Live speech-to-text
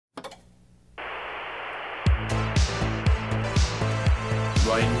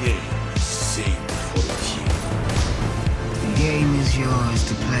yours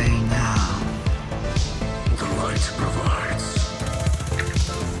to play now. The light provides.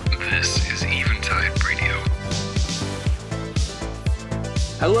 This is Eventide Radio.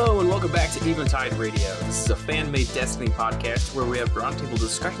 Hello and welcome back to Eventide Radio. This is a fan-made Destiny podcast where we have roundtable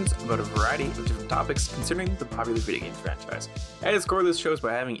discussions about a variety of different topics concerning the popular video game franchise. At its core, this show is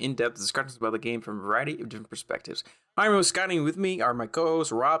by having in-depth discussions about the game from a variety of different perspectives. I'm your host, Scotty, and with me are my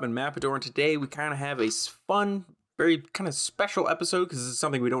co-hosts Rob and Mapador, and today we kind of have a fun, very kind of special episode because this is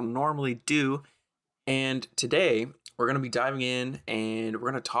something we don't normally do. And today we're going to be diving in and we're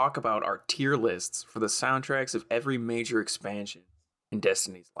going to talk about our tier lists for the soundtracks of every major expansion in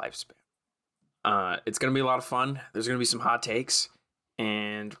Destiny's lifespan. It's going to be a lot of fun. There's going to be some hot takes,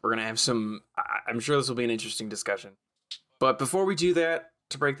 and we're going to have some... I'm sure this will be an interesting discussion. But before we do that,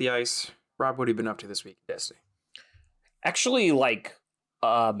 to break the ice, Rob, what have you been up to this week in Destiny? Actually, like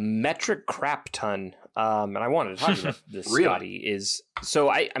a metric crap ton. And I wanted to talk about this, Really? Scotty, is so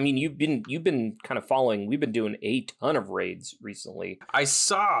I mean you've been kind of following. We've been doing a ton of raids recently. I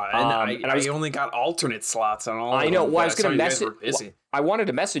saw, and I only got alternate slots on all. I of know. them, Well, I but was going to message. busy. I wanted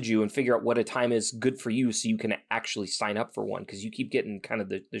to message you and figure out what a time is good for you, so you can actually sign up for one because you keep getting kind of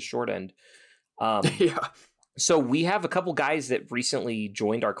the short end. Yeah. So we have a couple guys that recently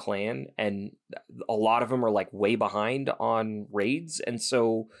joined our clan, and a lot of them are like way behind on raids, and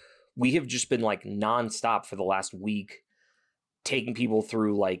so we have just been like nonstop for the last week, taking people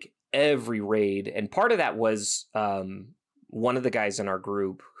through like every raid. And part of that was one of the guys in our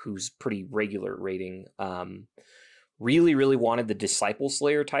group who's pretty regular at raiding, really, really wanted the Disciple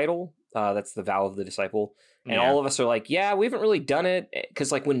Slayer title. That's the Vow of the Disciple. And all of us are like, yeah, we haven't really done it. Because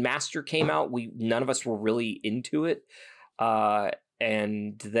like when Master came out, none of us were really into it.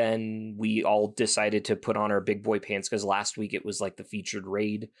 And then we all decided to put on our big boy pants because last week it was like the featured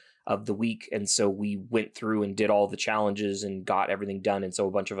raid of the week. And so we went through and did all the challenges and got everything done. And so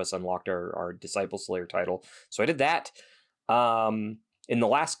a bunch of us unlocked our Disciple Slayer title. So I did that. In the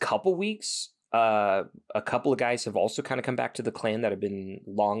last couple weeks, a couple of guys have also kind of come back to the clan that have been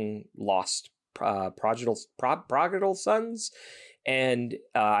long lost prodigal sons. And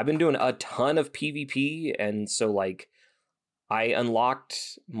I've been doing a ton of PvP. And so like, I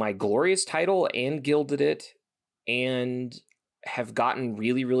unlocked my Glorious title and gilded it and have gotten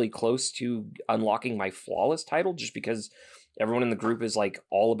really, really close to unlocking my Flawless title just because everyone in the group is like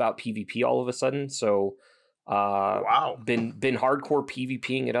all about PvP all of a sudden. So Wow. Been hardcore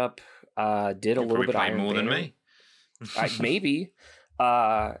PvPing it up. Did a little bit playing Iron more than Banner. me. Maybe.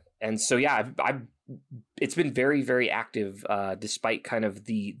 And so, yeah, it's been very, very active, despite kind of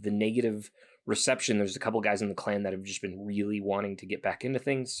the negative reception. There's a couple guys in the clan that have just been really wanting to get back into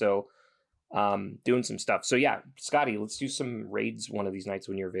things. So, doing some stuff. So yeah, Scotty, let's do some raids one of these nights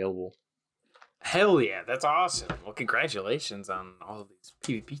when you're available. Hell yeah, that's awesome. Well, congratulations on all of these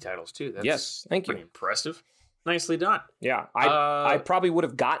PvP titles too. That's Yes, thank you. pretty impressive. Nicely done. Yeah, I probably would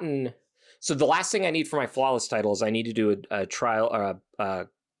have gotten. So the last thing I need for my Flawless title is I need to do a trial, a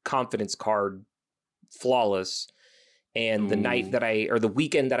confidence card, Flawless. And the night that the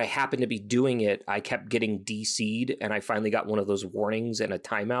weekend that I happened to be doing it, I kept getting DC'd, and I finally got one of those warnings and a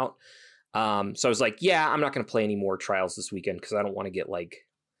timeout. So I was like, yeah, I'm not going to play any more trials this weekend because I don't want to get like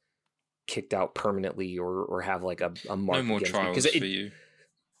kicked out permanently or have like a mark. No more against trials me. for you.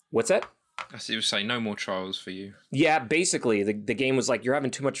 What's that? I see you say no more trials for you. Yeah, basically the game was like, you're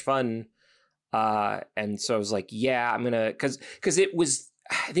having too much fun. And so I was like, yeah, I'm gonna, cause it was,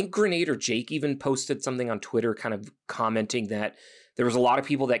 I think Grenade or Jake even posted something on Twitter kind of commenting that there was a lot of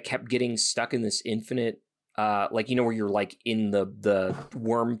people that kept getting stuck in this infinite, like, you know, where you're like in the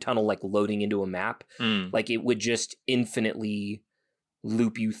worm tunnel, like loading into a map, like it would just infinitely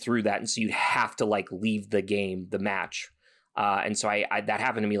loop you through that. And so you'd have to like leave the match. And so I that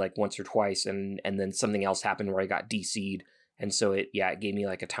happened to me like once or twice. And then something else happened where I got DC'd. And so it gave me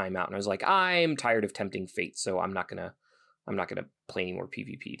like a timeout, and I was like, I'm tired of tempting fate. So I'm not gonna play any more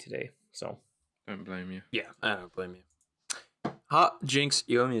PvP today. So Don't blame you. Yeah, I don't blame you. Hot Jinx,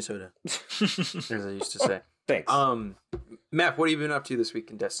 you owe me a soda. As I used to say. thanks. Matt, what have you been up to this week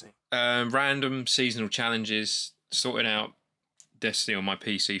in Destiny? Random seasonal challenges. Sorting out Destiny on my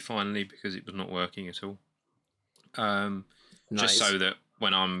PC finally because it was not working at all. Just so that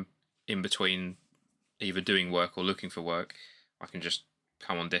when I'm in between either doing work or looking for work, I can just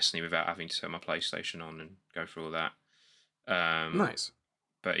come on Destiny without having to turn my PlayStation on and go through all that. Nice.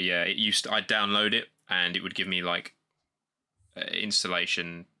 But yeah, I'd download it and it would give me like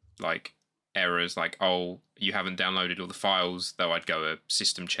installation like errors, like, oh, you haven't downloaded all the files, though I'd go a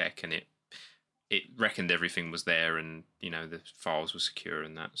system check and it reckoned everything was there and, you know, the files were secure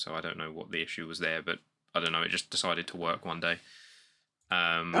and that. So I don't know what the issue was there, but I don't know, it just decided to work one day.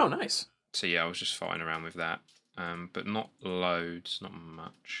 Oh, nice. So yeah, I was just fighting around with that, but not loads, not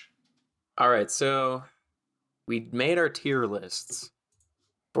much. All right, so we made our tier lists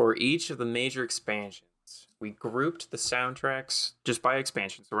for each of the major expansions. We grouped the soundtracks just by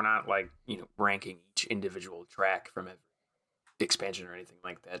expansion, so we're not like ranking each individual track from every expansion or anything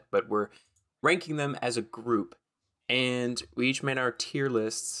like that, but we're ranking them as a group, and we each made our tier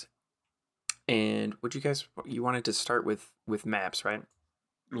lists. And you wanted to start with maps, right?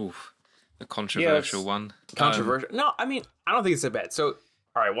 Oof, the controversial one. Controversial? No, I mean, I don't think it's that bad. So,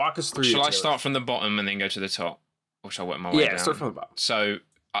 all right, walk us through. Shall I start from the bottom and then go to the top, or shall I work my way down? Yeah, start from the bottom. So,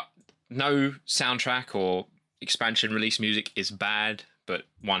 no soundtrack or expansion release music is bad, but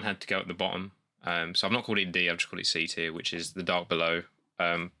one had to go at the bottom. So I've not called it D, I've just called it C tier, which is The Dark Below.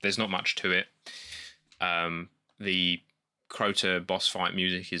 There's not much to it. The Crota boss fight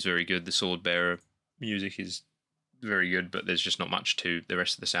music is very good. The Sword Bearer music is very good, but there's just not much to the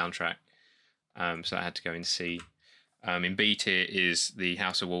rest of the soundtrack. So I had to go in C. In B tier is the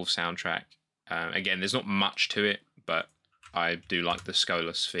House of Wolves soundtrack. Again, there's not much to it, but I do like the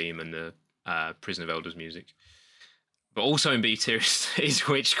Skolas theme and the Prison of Elders music. But also in B tier is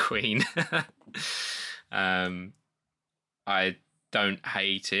Witch Queen. I don't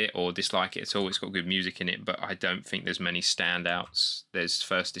hate it or dislike it at all. It's got good music in it, but I don't think there's many standouts. There's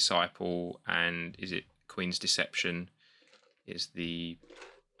First Disciple and is it Queen's Deception? Is that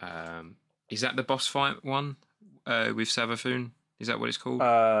the boss fight one with Savathun? Is that what it's called?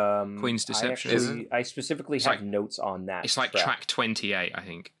 Queen's Deception. I specifically have notes on that. It's like track 28, I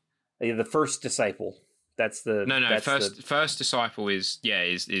think. The First Disciple. That's the First Disciple is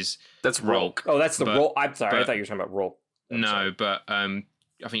that's Rolk. Oh, that's the Rolk. I'm sorry, I thought you were talking about Rolk. But I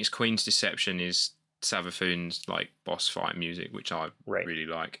think it's Queen's Deception is Savathun's like boss fight music, which I really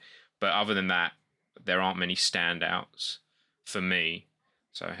like. But other than that, there aren't many standouts for me,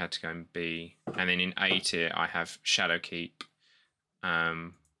 so I had to go in B. And then in A tier, I have Shadowkeep. I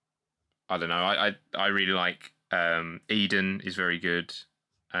don't know. I really like Eden is very good.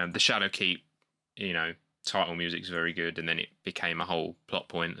 The Shadowkeep, title music is very good, and then it became a whole plot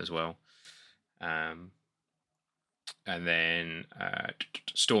point as well. And then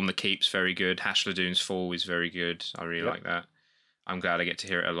Storm the Keep's very good. Hashladoon's Fall is very good. I really like that. I'm glad I get to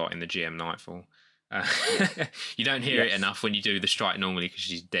hear it a lot in the GM Nightfall. You don't hear it enough when you do the strike normally because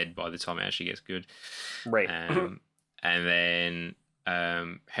she's dead by the time it actually gets good. Right. And then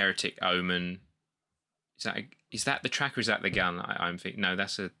Heretic Omen. Is that the track or is that the gun? I'm thinking no,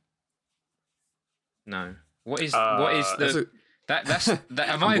 that's a no. What is the that's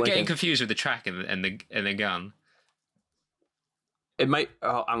am I getting confused with the track and the gun? It might.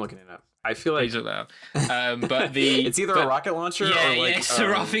 Oh, I'm looking it up. I feel like please look that up. But it's either a rocket launcher.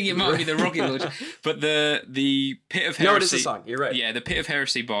 So I think it might be the rocket launcher. But the Pit of Heresy. No, it is a song. You're right. Yeah, the Pit of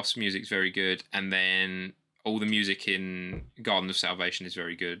Heresy boss music's very good, and then all the music in Garden of Salvation is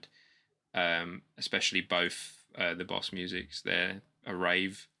very good. Especially both the boss musics. They're a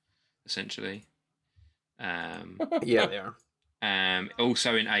rave, essentially. Yeah, they are.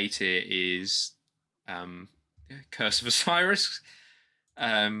 Also in A tier is Curse of Osiris,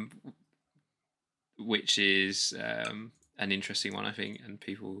 which is an interesting one, I think, and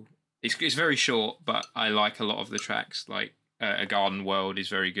people. It's very short, but I like a lot of the tracks. Like A Garden World is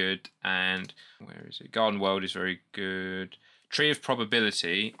very good, and where is it? Garden World is very good. Tree of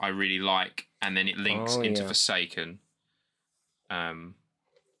Probability I really like, and then it links into Forsaken.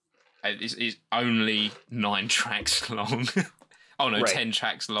 It's only 9 tracks long. Oh no, 10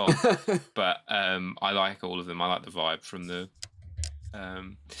 tracks long. But I like all of them. I like the vibe from the.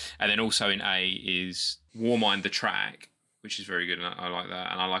 And then also in A is Warmind the Track, which is very good, and I like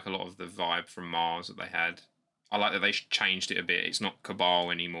that. And I like a lot of the vibe from Mars that they had. I like that they changed it a bit. It's not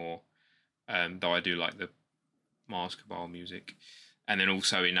Cabal anymore, though I do like the Mars Cabal music. And then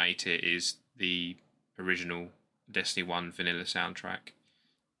also in A tier is the original Destiny 1 vanilla soundtrack.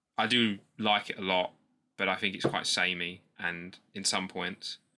 I do like it a lot, but I think it's quite samey, and in some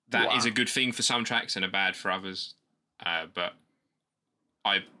points that is a good thing for some tracks and a bad for others. But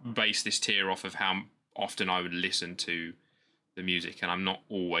I base this tier off of how often I would listen to the music, and I'm not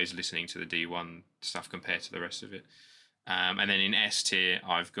always listening to the D1 stuff compared to the rest of it. And then in S tier,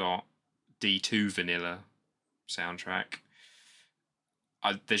 I've got D2 vanilla soundtrack.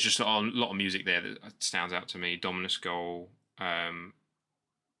 There's just a lot of music there that stands out to me. Dominus Goal,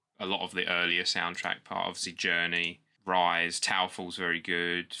 a lot of the earlier soundtrack part, obviously Journey, Rise, Towerfall's very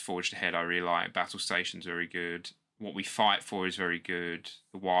good, Forged Ahead I really like, Battle Station's very good, What We Fight For is very good,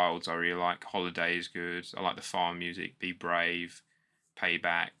 The Wilds I really like, Holiday is good, I like the farm music, Be Brave,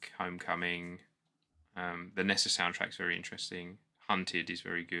 Payback, Homecoming, the Nessa soundtrack's very interesting, Hunted is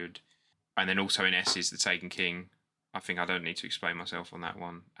very good. And then also in S is The Taken King. I think I don't need to explain myself on that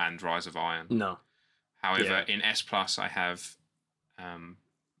one. And Rise of Iron. No. However, in S Plus I have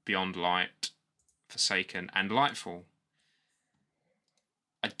Beyond Light, Forsaken, and Lightfall.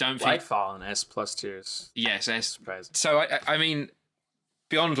 I don't think Lightfall and S plus tiers. Yes, S. Surprising. So I mean,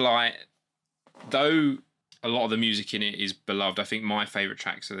 Beyond Light, though a lot of the music in it is beloved, I think my favourite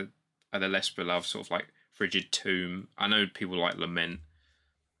tracks are the less beloved, sort of like Frigid Tomb. I know people like Lament,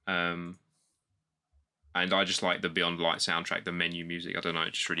 and I just like the Beyond Light soundtrack, the menu music. I don't know,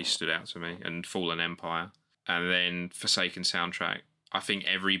 it just really stood out to me. And Fallen Empire, and then Forsaken soundtrack. I think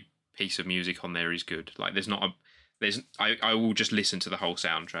every piece of music on there is good. Like I will just listen to the whole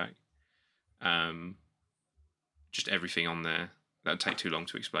soundtrack. Just everything on there. That'd take too long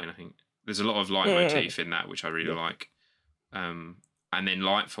to explain, I think. There's a lot of leitmotif in that, which I really like. And then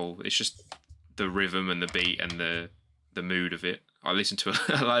Lightfall, it's just the rhythm and the beat and the mood of it. I listen to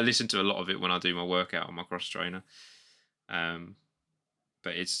a lot of it when I do my workout on my cross trainer.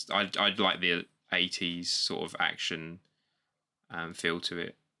 But I'd like the 80s sort of action feel to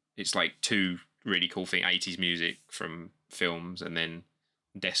it. It's like two really cool thing, 80s music from films and then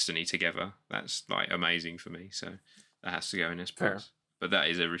Destiny together. That's like amazing for me. So that has to go in S plus. But that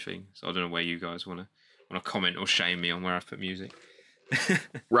is everything. So I don't know where you guys want to comment or shame me on where I put music.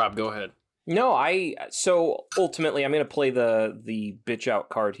 Rob, go ahead. No, so ultimately I'm going to play the bitch out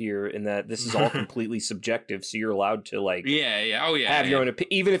card here in that this is all completely subjective, so you're allowed to like have your own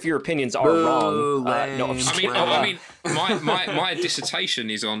even if your opinions are wrong. No, I mean my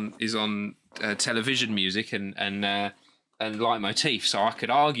dissertation is on television music and leitmotif, so I could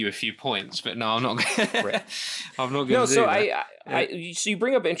argue a few points, but no, I'm not. I'm not going to. No, so so you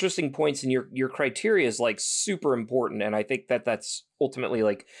bring up interesting points, and your criteria is like super important, and I think that's ultimately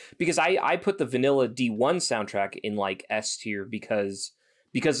like because I put the vanilla D1 soundtrack in like S tier because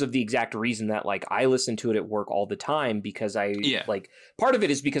of the exact reason that like I listen to it at work all the time because like part of it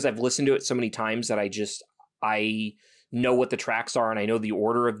is because I've listened to it so many times that I know what the tracks are and I know the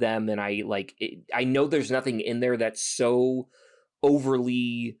order of them and I know there's nothing in there that's so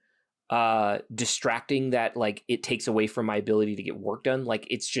overly distracting that like it takes away from my ability to get work done. Like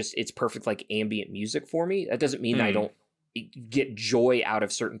it's perfect like ambient music for me. That doesn't mean I don't get joy out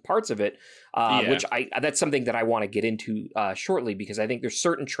of certain parts of it, which that's something that I want to get into shortly because I think there's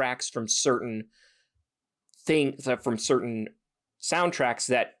certain tracks from certain things from certain soundtracks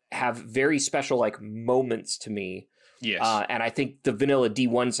that have very special like moments to me. Yes. And I think the vanilla D1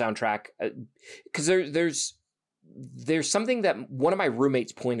 soundtrack, because there's something that one of my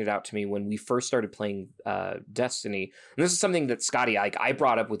roommates pointed out to me when we first started playing Destiny. And this is something that Scotty, I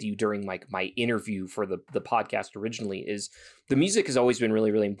brought up with you during like my interview for the podcast originally, is the music has always been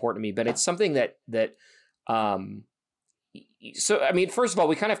really, really important to me, but it's something that so, I mean, first of all,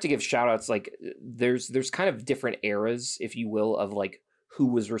 we kind of have to give shout outs. Like there's kind of different eras, if you will, of like who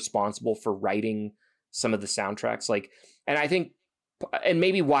was responsible for writing some of the soundtracks, like, and I think, and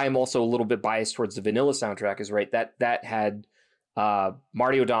maybe why I'm also a little bit biased towards the vanilla soundtrack is right that had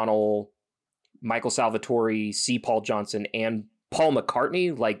Marty O'Donnell, Michael Salvatore, C. Paul Johnson, and Paul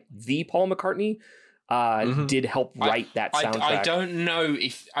McCartney, like the Paul McCartney, did help write that soundtrack. I don't know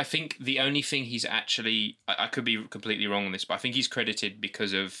if I think the only thing he's actually I could be completely wrong on this, but I think he's credited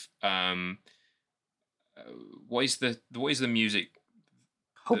because of what is the music.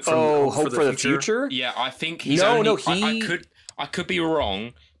 Hope for the future. Yeah, I think he's I could be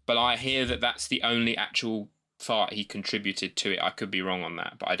wrong, but I hear that's the only actual part he contributed to it. I could be wrong on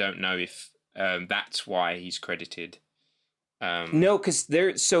that, but I don't know if that's why he's credited. No, because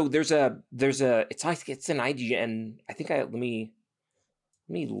there's a it's an IGN. I think let me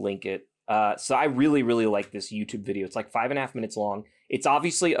link it. So I really, really like this YouTube video. It's like 5.5 minutes long. It's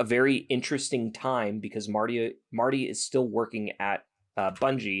obviously a very interesting time because Marty is still working at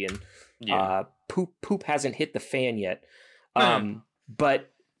Bungie and poop hasn't hit the fan yet.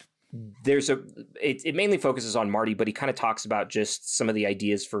 But it mainly focuses on Marty, but he kind of talks about just some of the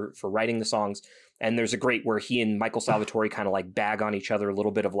ideas for writing the songs. And there's a great where he and Michael Salvatore kind of like bag on each other a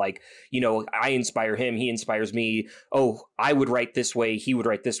little bit of like, you know, I inspire him, he inspires me. Oh, I would write this way, he would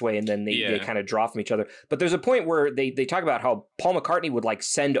write this way. And then they kind of draw from each other. But there's a point where they talk about how Paul McCartney would like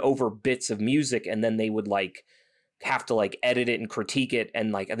send over bits of music and then they would like have to like edit it and critique it.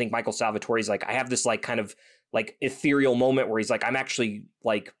 And like, I think Michael Salvatore's like, I have this like kind of like ethereal moment where he's like, I'm actually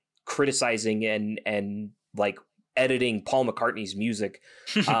like criticizing and like editing Paul McCartney's music.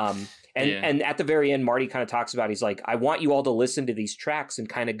 And at the very end, Marty kind of talks about, he's like, I want you all to listen to these tracks and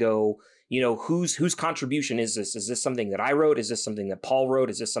kind of go, you know, whose contribution is this? Is this something that I wrote? Is this something that Paul wrote?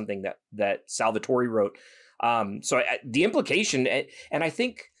 Is this something that Salvatore wrote? So the implication, and I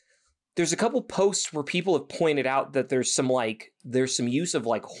think there's a couple posts where people have pointed out that there's some use of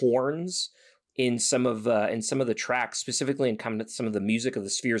like horns in some of the tracks, specifically in kind of some of the music of the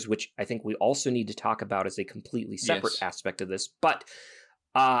Spheres, which I think we also need to talk about as a completely separate aspect of this. But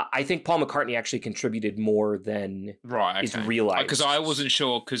I think Paul McCartney actually contributed more than is realized. Because I wasn't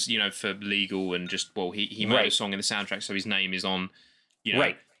sure, because, you know, for legal and just, well, he made a song in the soundtrack, so his name is on, you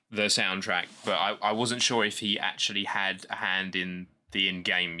know, the soundtrack. But I wasn't sure if he actually had a hand in the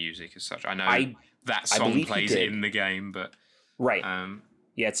in-game music as such. I know that song plays in the game, but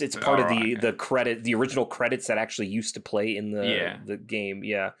yeah, it's part of the credit, the original credits that actually used to play in the game.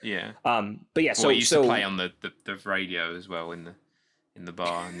 Yeah. But yeah, so it used to play on the radio as well in the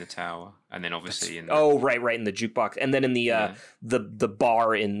bar in the tower, and then obviously in the jukebox, and then in the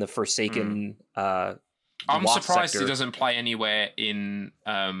bar in the Forsaken. I'm surprised it doesn't play anywhere in.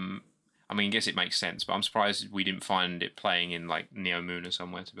 I mean, I guess it makes sense, but I'm surprised we didn't find it playing in like Neo Moon or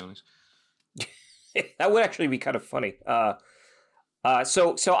somewhere. To be honest, that would actually be kind of funny.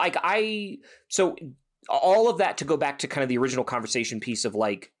 So all of that to go back to kind of the original conversation piece of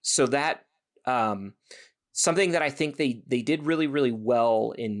like, so that something that I think they did really, really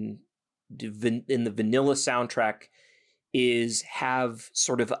well in the vanilla soundtrack is have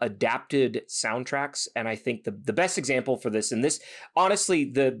sort of adapted soundtracks. And I think the best example for this, and this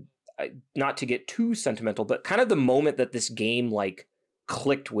honestly, not to get too sentimental, but kind of the moment that this game like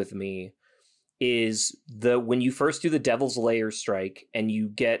clicked with me is when you first do the Devil's Lair strike and you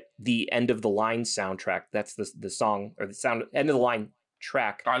get the End of the Line soundtrack. That's the song, or the sound End of the Line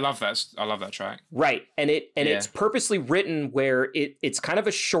track. I love that track. Right. And it's purposely written where it's kind of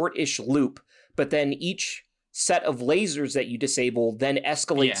a short-ish loop, but then each set of lasers that you disable then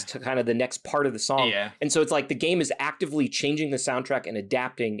escalates to kind of the next part of the song. Yeah. And so it's like the game is actively changing the soundtrack and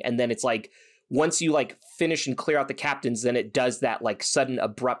adapting, and then it's like once you like finish and clear out the captains, then it does that like sudden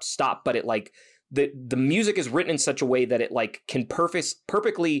abrupt stop, but it like the music is written in such a way that it like can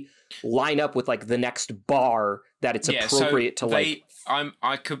perfectly line up with like the next bar that it's appropriate to like.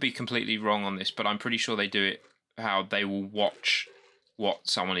 I could be completely wrong on this, but I'm pretty sure they do it how they will watch what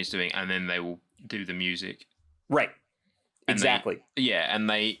someone is doing and then they will do the music. Right. And exactly. And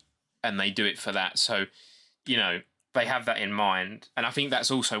they do it for that. So, you know, they have that in mind. And I think that's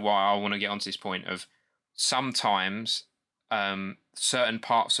also why I want to get onto this point of sometimes certain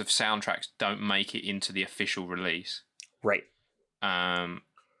parts of soundtracks don't make it into the official release. Right.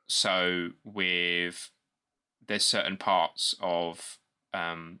 So there's certain parts of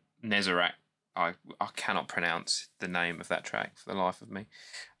Nezarec, I cannot pronounce the name of that track for the life of me.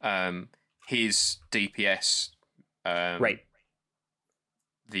 His DPS, right.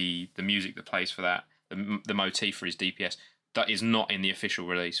 The music that plays for that, the motif for his DPS, that is not in the official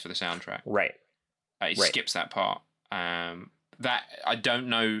release for the soundtrack. Right. It skips that part. That I don't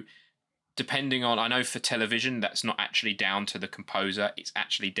know. Depending on, I know for television, that's not actually down to the composer. It's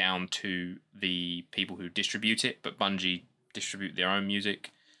actually down to the people who distribute it. But Bungie distribute their own music.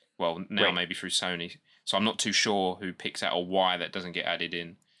 Well, now maybe through Sony. So I'm not too sure who picks that or why that doesn't get added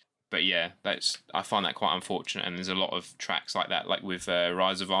in. But yeah, I find that quite unfortunate. And there's a lot of tracks like that, like with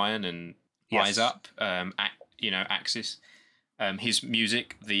Rise of Iron and Rise Up, Axis. His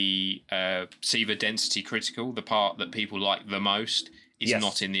music, the Siva Density Critical, the part that people like the most, is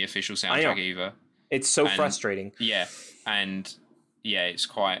not in the official soundtrack either. It's so frustrating. Yeah, and it's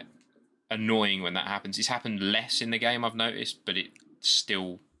quite annoying when that happens. It's happened less in the game, I've noticed, but it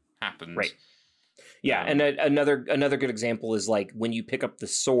still happens. Right. Yeah, and another good example is like when you pick up the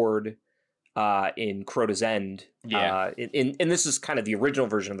sword in Crota's End. Yeah. And this is kind of the original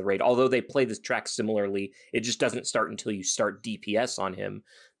version of the raid. Although they play this track similarly, it just doesn't start until you start DPS on him.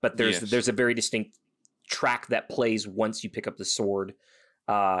 But there's a very distinct track that plays once you pick up the sword,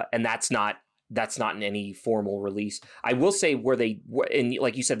 and that's not in any formal release. I will say and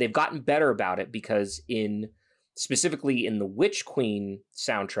like you said, they've gotten better about it, because specifically in the Witch Queen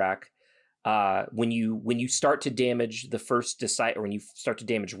soundtrack, when you start to damage the first disciple, or when you start to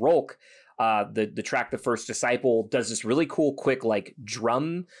damage Rolk, the track The First Disciple does this really cool quick like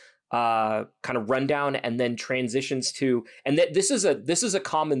drum kind of rundown, and then transitions to, and this is a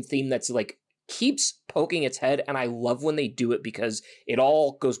common theme that's like keeps poking its head, and I love when they do it, because it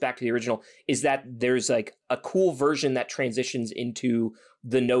all goes back to the original, is that there's like a cool version that transitions into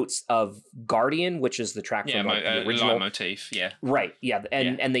the notes of Guardian, which is the track from the original motif. Yeah. Right. Yeah.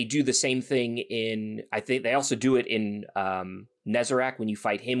 And they do the same thing in, I think they also do it in Nezarec when you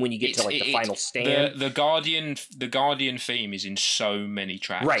fight him, when you get to like the final stand. The Guardian theme is in so many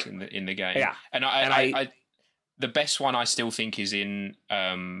tracks in the game. Yeah. And I the best one I still think is in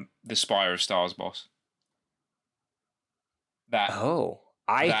the Spire of Stars boss. That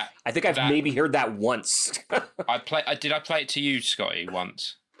I think I've maybe heard that once. Did I play it to you, Scotty,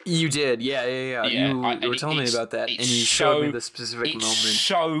 once? You did, yeah. You were telling me about that, and you showed me the specific moment. It's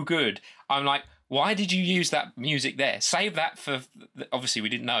so good. I'm like, why did you use that music there? Save that for, obviously we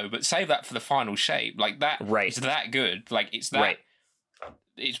didn't know, but save that for the final shape. Like that, it's that good. Like it's that,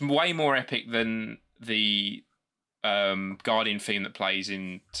 it's way more epic than the Guardian theme that plays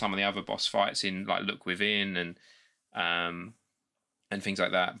in some of the other boss fights in like Look Within and things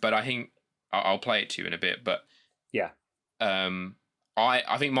like that. But I think I'll play it to you in a bit. But yeah,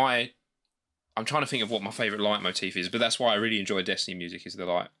 I think I'm trying to think of what my favorite leitmotif is, but that's why I really enjoy Destiny music is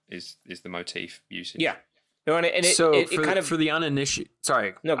the motif usage. Yeah. No, and it kind of for the uninitiated.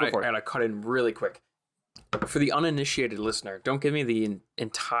 Sorry, no, go for it. And I cut in really quick. For the uninitiated listener, don't give me the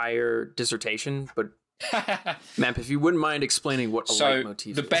entire dissertation, but Mamp, if you wouldn't mind explaining what a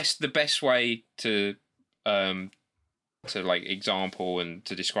leitmotif is. The best way to like example and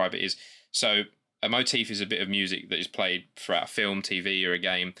to describe it is, so a motif is a bit of music that is played throughout a film, TV, or a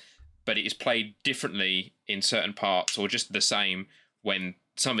game, but it is played differently in certain parts or just the same when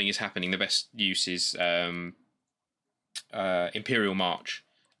something is happening. The best use is Imperial March.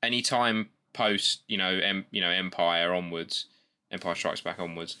 Anytime post, Empire onwards, Empire Strikes Back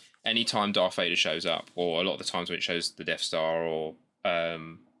onwards, anytime Darth Vader shows up, or a lot of the times when it shows the Death Star or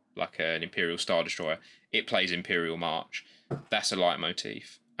like an Imperial Star Destroyer, it plays Imperial March. That's a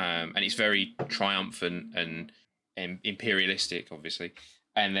leitmotif. And it's very triumphant and imperialistic, obviously.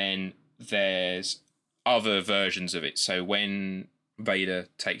 And then there's other versions of it. So when Vader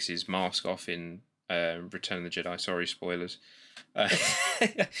takes his mask off in Return of the Jedi, sorry, spoilers,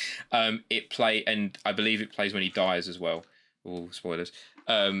 it play, and I believe it plays when he dies as well. Oh, spoilers.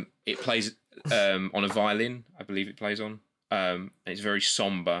 It plays on a violin, I believe it plays on. And it's very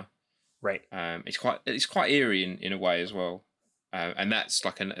somber. Right. It's quite eerie in a way as well. And that's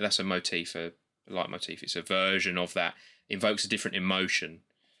like that's a motif, a leitmotif. It's a version of that. Invokes a different emotion.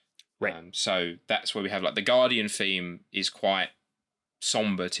 Right. So that's where we have like the Guardian theme is quite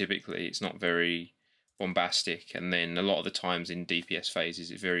somber typically. It's not very bombastic. And then a lot of the times in DPS phases,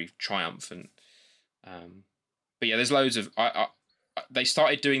 it's very triumphant. But yeah, there's loads of... they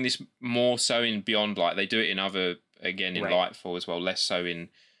started doing this more so in Beyond Light. They do it in other, again, in Lightfall as well. Less so in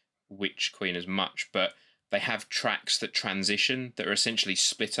Witch Queen as much. But they have tracks that transition that are essentially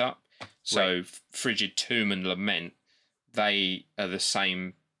split up. So Frigid Tomb and Lament, they are the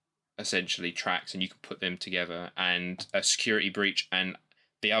same essentially tracks, and you can put them together. And a Security Breach and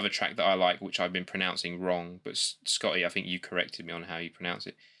the other track that I like, which I've been pronouncing wrong, but Scotty, I think you corrected me on how you pronounce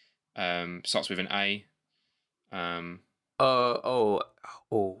it. Starts with an A.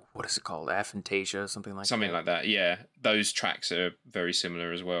 What is it called? Aphantasia, something like that. Yeah, those tracks are very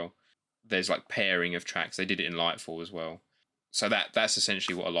similar as well. There's like pairing of tracks. They did it in Lightfall as well. So that's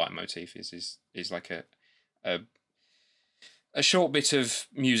essentially what a leitmotif is like a short bit of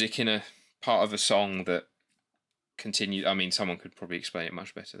music in a part of a song that continues. I mean, someone could probably explain it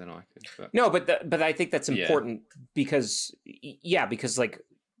much better than I could. But. No, but I think that's important because like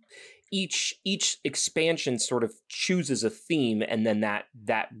each expansion sort of chooses a theme, and then that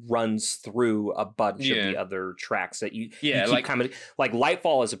runs through a bunch of the other tracks that you keep kind of like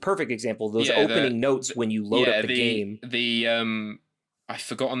Lightfall is a perfect example. Those opening notes when you load up the game. I've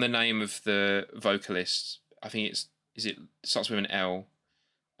forgotten the name of the vocalist. I think it starts with an L,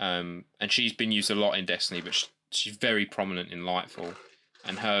 and she's been used a lot in Destiny, but she's very prominent in Lightfall,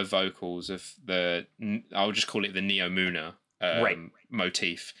 and her vocals of I'll just call it the Neo Muna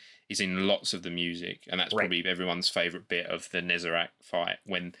motif. Is in lots of the music, and that's probably everyone's favorite bit of the Nezarec fight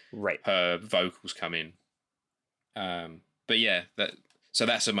when her vocals come in. But yeah,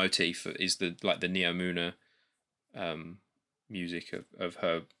 that's a motif. Is the Neo Muna music of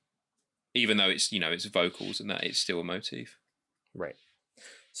her, even though it's it's vocals and that, it's still a motif. Right.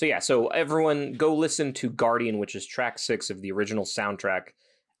 So everyone go listen to Guardian, which is track 6 of the original soundtrack,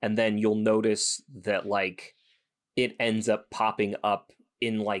 and then you'll notice that like it ends up popping up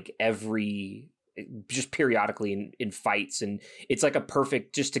in like just periodically in fights, and it's like a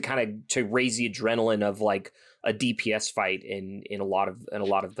perfect just to kind of to raise the adrenaline of like a DPS fight in a lot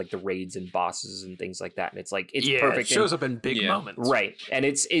of like the raids and bosses and things like that. And it's like it's perfect. It shows up in big moments, right? And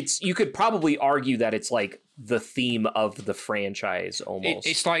it's you could probably argue that it's like the theme of the franchise almost.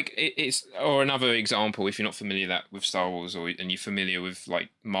 It's like it's or another example, if you're not familiar with Star Wars and you're familiar with like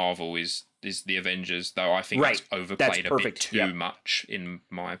Marvel is the Avengers, though I think it's overplayed a bit too much, in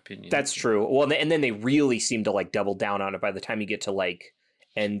my opinion. That's true. Well, and then they really seem to like double down on it by the time you get to like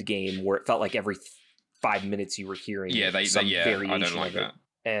Endgame, where it felt like every 5 minutes you were hearing some variation. I don't like that.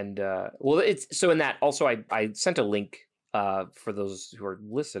 And well, it's so in that also I sent a link for those who are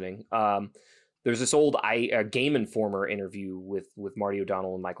listening. There's this old Game Informer interview with Marty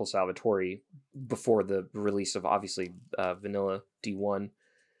O'Donnell and Michael Salvatore before the release of, obviously, Vanilla D1.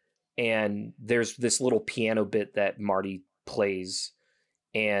 And there's this little piano bit that Marty plays.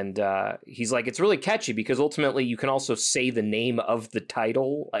 And he's like, it's really catchy because ultimately you can also say the name of the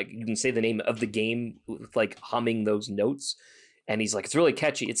title. Like, you can say the name of the game with, like, humming those notes. And he's like, it's really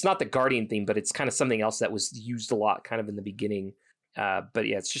catchy. It's not the Guardian theme, but it's kind of something else that was used a lot kind of in the beginning. But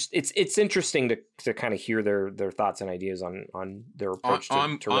yeah, it's interesting to kind of hear their thoughts and ideas on their approach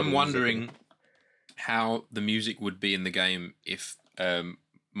to I'm wondering how the music would be in the game if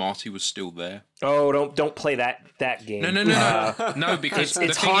Marty was still there. Oh, don't play that game. No. No, because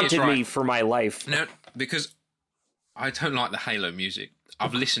it's haunted me for my life. No, because I don't like the Halo music.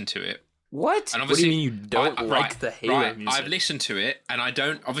 I've listened to it. What? What And do obviously, you mean you don't like the Halo music? I've listened to it, and I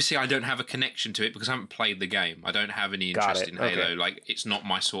don't have a connection to it because I haven't played the game. I don't have any interest in Halo. Okay. Like, it's not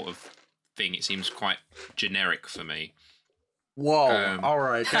my sort of thing. It seems quite generic for me. Whoa! All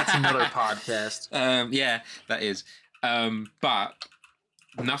right, that's another podcast. Yeah, that is. But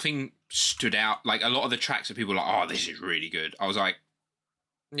nothing stood out. Like, a lot of the tracks that people are like, oh, this is really good. I was like,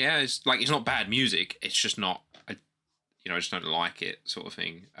 yeah, it's not bad music. It's just not, I just don't like it, sort of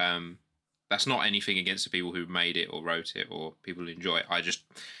thing. That's not anything against the people who made it or wrote it or people who enjoy it. I just,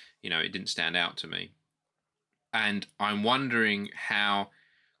 it didn't stand out to me. And I'm wondering how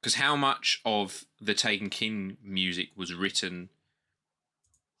much of the Taken King music was written.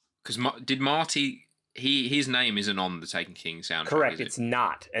 Because did Marty, his name isn't on the Taken King soundtrack. Correct, it's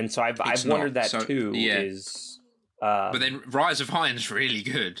not. And so I've wondered that too. Yeah. But then Rise of Iron's really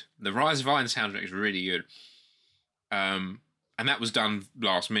good. The Rise of Iron soundtrack is really good. And that was done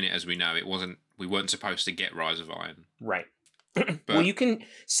last minute, as we know. We weren't supposed to get Rise of Iron. Right. But, well,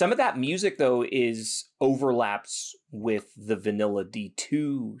 some of that music though overlaps with the Vanilla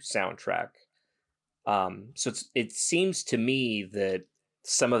D2 soundtrack. So it seems to me that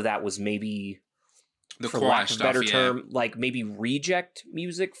some of that was maybe, the for choir lack of a better stuff, term, like maybe reject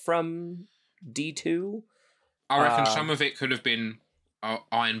music from D2. I reckon some of it could have been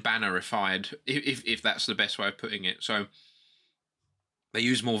Iron Banner-ified, if that's the best way of putting it. So they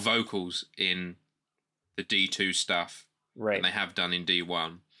use more vocals in the D2 stuff than they have done in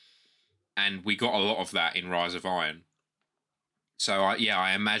D1. And we got a lot of that in Rise of Iron. So,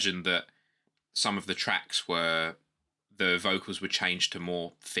 I imagine that some of the tracks the vocals were changed to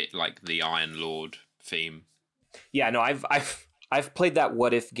more fit like the Iron Lord theme. Yeah, no, I've played that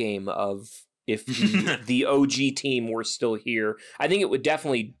what if game of if the OG team were still here. I think it would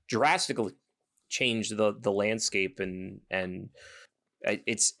definitely drastically change the landscape and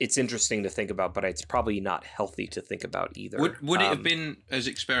it's interesting to think about, but it's probably not healthy to think about either. Would it have been as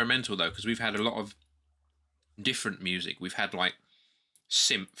experimental though? Because we've had a lot of different music. We've had like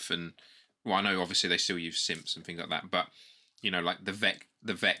synth and I know obviously they still use synths and things like that, but like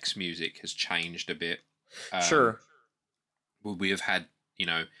the Vex music has changed a bit. Sure. Would we have had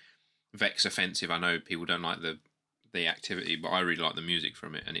Vex Offensive? I know people don't like the activity, but I really like the music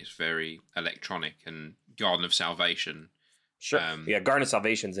from it, and it's very electronic. And Garden of Salvation. Sure. Garden of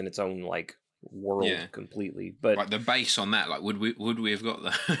Salvation's in its own like world completely. But like the bass on that, like would we have got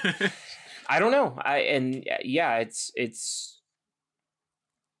that? I don't know. It's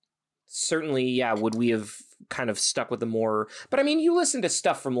certainly would we have kind of stuck with the more? But I mean, you listen to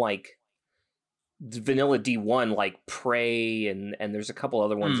stuff from like Vanilla D1, like Prey, and there's a couple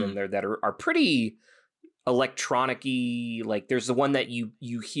other ones in there that are pretty electronic-y. Like there's the one that you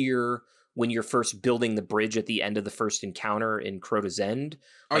hear when you're first building the bridge at the end of the first encounter in Crota's End.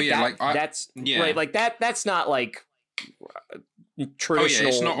 Like that's right. Like that's not like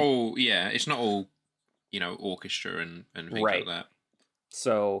traditional. It's not all orchestra and things like that.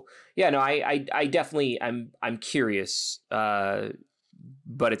 So I definitely I'm curious,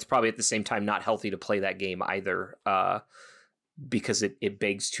 but it's probably at the same time not healthy to play that game either, because it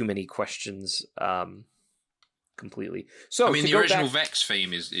begs too many questions. Completely. So I mean, the original Vex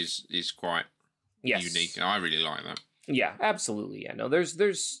theme is quite unique, and I really like that. Yeah, absolutely. Yeah, no,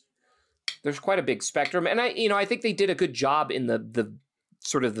 there's quite a big spectrum, and I think they did a good job in the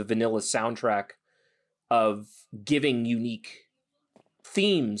sort of the vanilla soundtrack of giving unique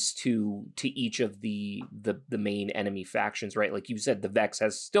themes to each of the main enemy factions, right? Like you said, the Vex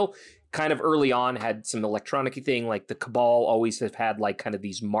has still kind of early on had some electronic thing, like the Cabal always have had like kind of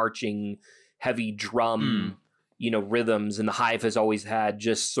these marching heavy drum rhythms, and the Hive has always had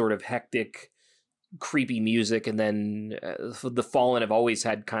just sort of hectic creepy music, and then the Fallen have always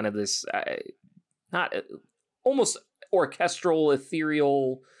had kind of this not almost orchestral,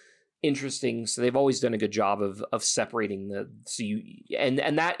 ethereal interesting. So they've always done a good job of separating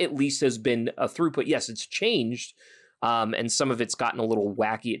and that at least has been a throughput. Yes, it's changed, and some of it's gotten a little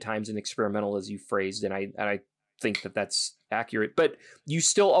wacky at times and experimental, as you phrased, and I think that's accurate. But you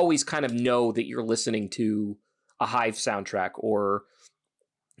still always kind of know that you're listening to a Hive soundtrack or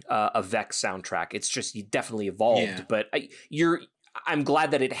a Vex soundtrack. It's just definitely evolved, but I'm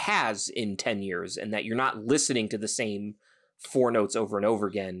glad that it has in 10 years, and that you're not listening to the same 4 notes over and over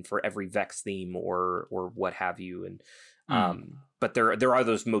again for every Vex theme or what have you. And but there are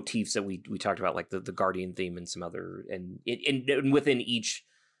those motifs that we talked about, like the Guardian theme and some other, and within each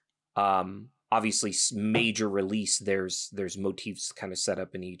obviously major release, there's motifs kind of set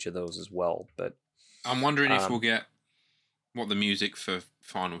up in each of those as well. But I'm wondering if we'll get what the music for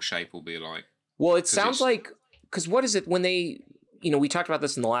Final Shape will be like. Well, it sounds like, because what is it when they, we talked about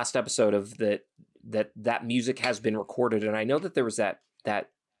this in the last episode of that music has been recorded, and I know that there was that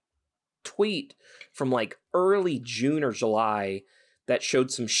tweet from like early June or July that showed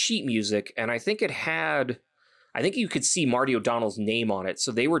some sheet music, and I think you could see Marty O'Donnell's name on it,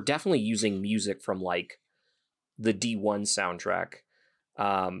 so they were definitely using music from like the D1 soundtrack.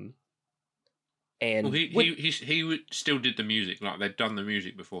 And he still did the music, like they'd done the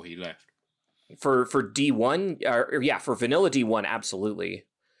music before he left. For D1, or yeah, for Vanilla D1, absolutely.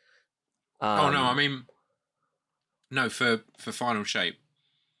 For Final Shape,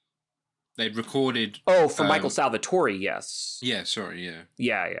 they'd recorded. Oh, for Michael Salvatore, yes. Yeah, sorry, yeah.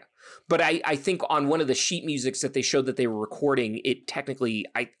 Yeah. But I think on one of the sheet musics that they showed that they were recording, it technically,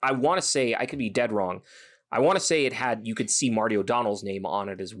 I want to say, I could be dead wrong, I want to say you could see Marty O'Donnell's name on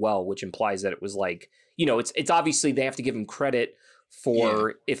it as well, which implies that it was like, it's obviously they have to give him credit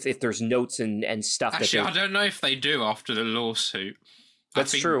for if there's notes and stuff. Actually, I don't know if they do after the lawsuit.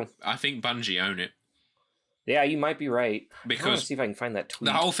 That's true. I think Bungie own it. Yeah, you might be right. Because I want to see if I can find that tweet.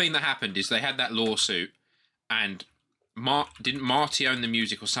 The whole thing that happened is they had that lawsuit, and didn't Marty own the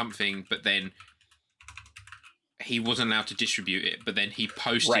music or something, but then he wasn't allowed to distribute it, but then he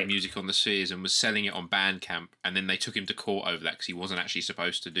posted music on the Spheres and was selling it on Bandcamp, and then they took him to court over that because he wasn't actually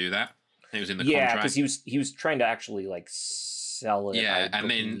supposed to do that. It was in the contract. Yeah, because he was trying to actually like sell it. Yeah, and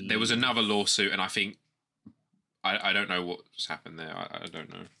then there was another lawsuit, and I think I don't know what's happened there. I don't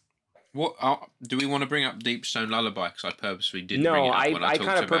know. What do we want to bring up Deepstone Lullaby? Because I purposely didn't. No, bring it up I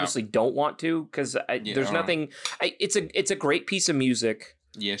kind of purposely don't want to, because there's nothing. It's a great piece of music.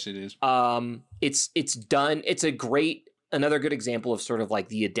 Yes, it is. It's done. It's another good example of sort of like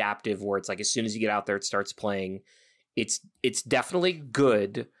the adaptive, where it's like as soon as you get out there, it starts playing. It's definitely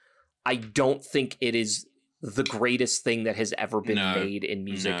good. I don't think it is the greatest thing that has ever been made in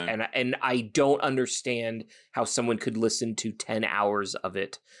music, and I don't understand how someone could listen to 10 hours of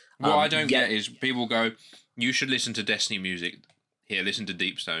it. What I don't get is people go, you should listen to Destiny music. Here, listen to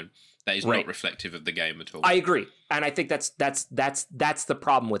Deepstone. That is not reflective of the game at all. I agree, and I think that's the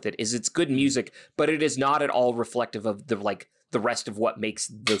problem with it. Is it's good music, but it is not at all reflective of the rest of what makes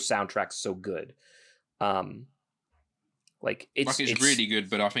those soundtracks so good. It's really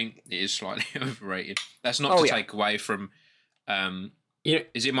good, but I think it is slightly overrated. That's not to take away from.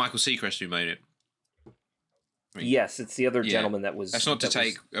 Is it Michael Seacrest who made it? Yes, it's the other gentleman that was. That's not to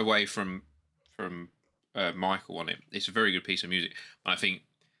take away from Michael on it. It's a very good piece of music. And I think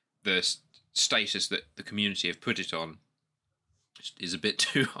the status that the community have put it on is a bit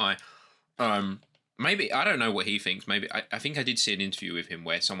too high. Maybe I don't know what he thinks. Maybe I think I did see an interview with him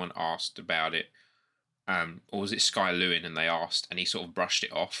where someone asked about it, or was it Sky Lewin? And they asked, and he sort of brushed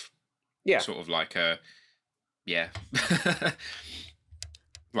it off. Yeah, sort of like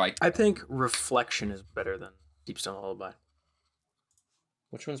I think Reflection is better than Deepstone Lullaby.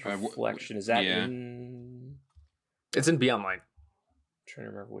 Which one's Reflection? Is that in? It's in Beyond Light. I'm trying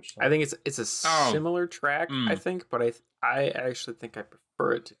to remember which song. I think it's a similar track. I think, but I actually think I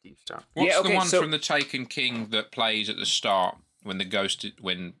prefer it to Deepstone. What's the one from the Taken King that plays at the start when the ghost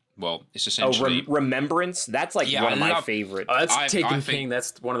it's essentially Remembrance. That's like one of my favorite. Oh, that's Taken King.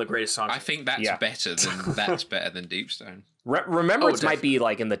 That's one of the greatest songs. I think that's better than Deepstone. Remembrance might be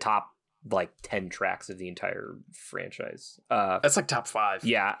like in the top 10 tracks of the entire franchise. That's like top 5.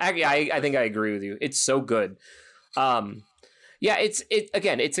 Yeah, I think I agree with you. It's so good. It's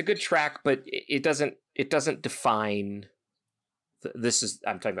a good track, but it doesn't define.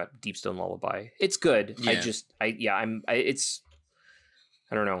 I'm talking about Deepstone Lullaby. It's good. Yeah.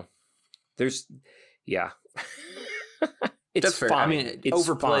 I don't know. It's that's fair. fine. I mean, it's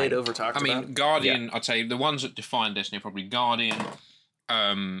overplayed, over talked about. I mean, Guardian. I'd say the ones that define Destiny are probably Guardian,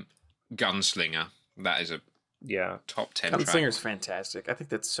 Gunslinger. That is a top 10. Gunslinger's fantastic. I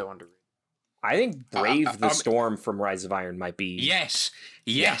think that's so underrated. I think Brave the Storm from Rise of Iron might be.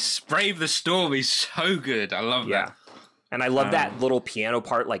 Yes. Brave the Storm is so good. I love that. And I love that little piano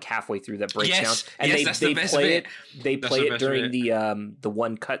part, like halfway through that breaks down. And that's they the best play bit. it. They play it during the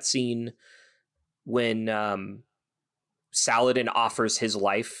one cutscene when Saladin offers his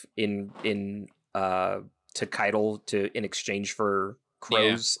life in to Keitel in exchange for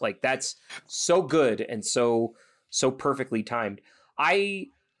crows. Like that's so good and so perfectly timed.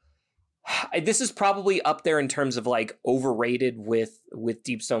 This is probably up there in terms of like overrated with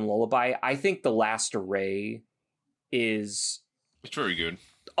Deepstone Lullaby. I think The Last Array is it's very good.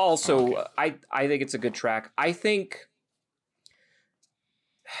 Also, I think it's a good track. I think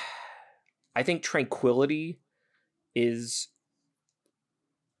Tranquility is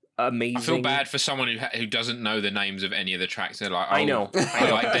amazing. I feel bad for someone who doesn't know the names of any of the tracks. They're like, I know.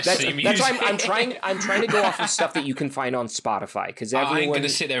 like Destiny music. That's why I'm trying to go off of stuff that you can find on Spotify because everyone. I ain't gonna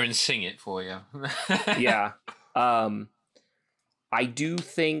sit there and sing it for you. Yeah. I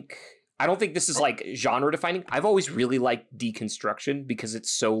don't think this is like genre defining. I've always really liked Deconstruction because it's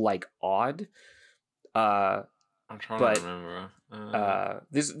so like odd. I'm trying to remember.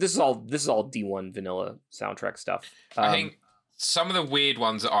 This is all D1 vanilla soundtrack stuff. I think some of the weird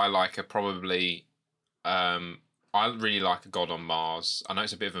ones that I like are probably I really like A God on Mars. I know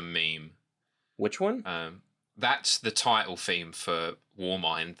it's a bit of a meme. Which one? That's the title theme for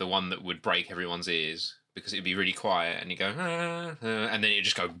Warmind, the one that would break everyone's ears. Because it'd be really quiet, and you go, and then you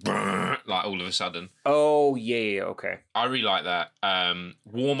just go, like all of a sudden. Oh yeah, okay. I really like that.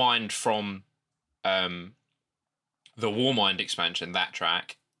 Warmind from the Warmind expansion, that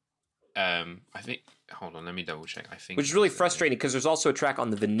track. I think. Hold on, let me double check. I think, which is really frustrating because there's also a track on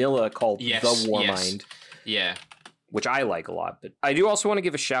the vanilla called The Warmind. Yeah, which I like a lot. But I do also want to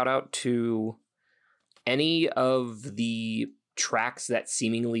give a shout out to any of the tracks that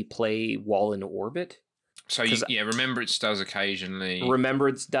seemingly play while in orbit. So Remembrance does occasionally.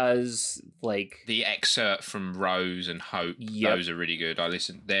 Remembrance does like the excerpt from Rose and Hope. Yep. Those are really good. I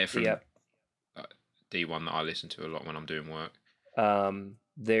listen. They're from D1 that I listen to a lot when I'm doing work.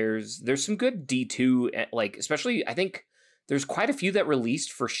 There's some good D2 like especially I think there's quite a few that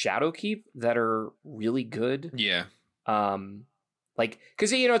released for Shadowkeep that are really good. Yeah. Like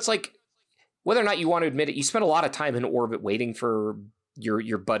because it's like whether or not you want to admit it, you spend a lot of time in orbit waiting for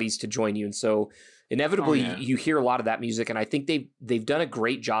your buddies to join you, and so inevitably you hear a lot of that music. And I think they've done a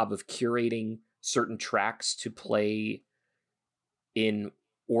great job of curating certain tracks to play in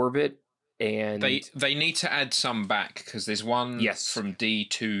orbit. And they need to add some back because there's one from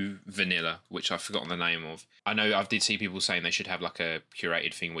D2 Vanilla, which I've forgotten the name of. I know I did see people saying they should have like a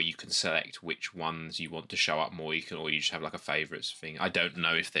curated thing where you can select which ones you want to show up more. Or you just have like a favorites thing. I don't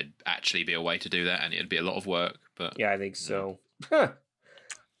know if there'd actually be a way to do that, and it'd be a lot of work. But yeah, I think so.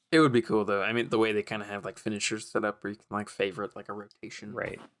 It would be cool though. I mean, the way they kind of have like finishers set up where you can like favorite like a rotation,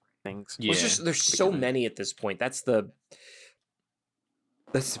 things. Yeah, well, there's so many at this point. That's the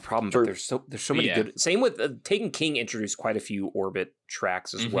problem. But there's so many good. Same with Taken King introduced quite a few orbit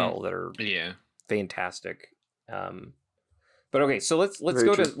tracks as well that are fantastic. But okay, so let's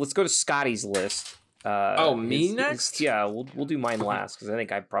go to Scotty's list. Me next? Yeah, we'll do mine last because I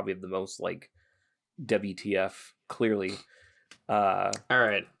think I probably have the most like WTF clearly. All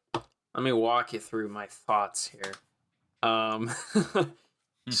right, let me walk you through my thoughts here.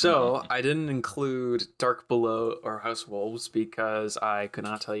 So I didn't include Dark Below or House of Wolves because I could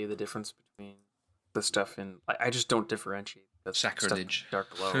not tell you the difference between the stuff in. I just don't differentiate the sacrilege.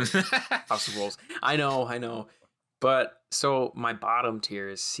 Dark Below, and House of Wolves. I know. But so my bottom tier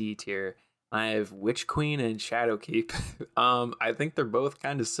is C tier. I have Witch Queen and Shadowkeep. I think they're both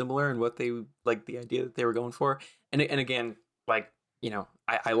kind of similar in what they like the idea that they were going for. And again, like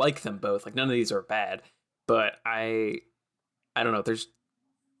I like them both. Like none of these are bad, but I don't know.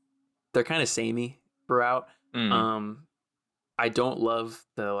 They're kind of samey throughout. I don't love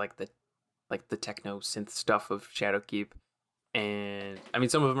the techno synth stuff of Shadowkeep, and I mean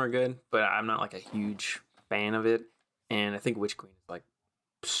some of them are good, but I'm not like a huge fan of it. And I think Witch Queen is like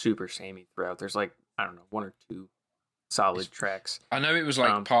super samey throughout. There's like I don't know 1 or 2 solid tracks. I know it was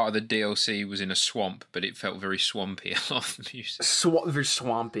like part of the DLC was in a swamp, but it felt very swampy. I love the music. Very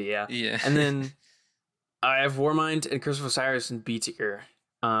swampy, yeah. Yeah. And then I have Warmind and Curse of Osiris and B tier.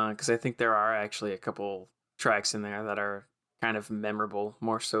 Because I think there are actually a couple tracks in there that are kind of memorable,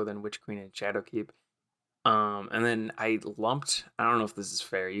 more so than Witch Queen and Shadowkeep. And then I lumped, I don't know if this is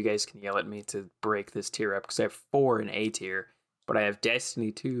fair, you guys can yell at me to break this tier up, because I have 4 in A tier, but I have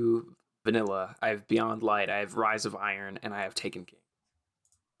Destiny 2 Vanilla, I have Beyond Light, I have Rise of Iron, and I have Taken King.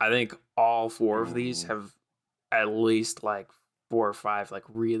 I think all 4 of these have at least like 4 or 5 like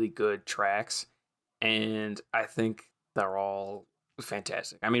really good tracks, and I think they're all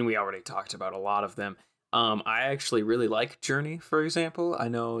fantastic. I mean, we already talked about a lot of them. I actually really like Journey, for example. I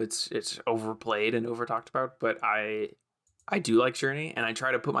know it's overplayed and over talked about, but I do like Journey, and I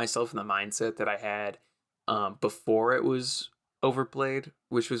try to put myself in the mindset that I had before it was overplayed,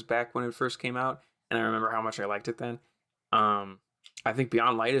 which was back when it first came out, and I remember how much I liked it then. I think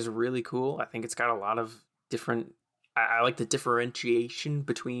Beyond Light is really cool. I think it's got a lot of different. I like the differentiation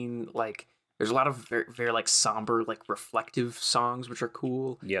between like. There's a lot of very, very like somber, like reflective songs, which are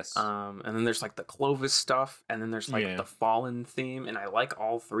cool. Yes. And then there's like the Clovis stuff, and then there's like the Fallen theme, and I like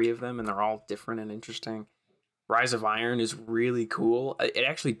all 3 of them, and they're all different and interesting. Rise of Iron is really cool. It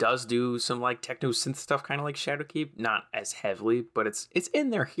actually does do some like techno synth stuff, kind of like Shadowkeep, not as heavily, but it's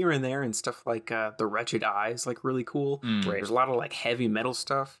in there here and there, and stuff like The Wretched Eye is like really cool. Mm. There's a lot of like heavy metal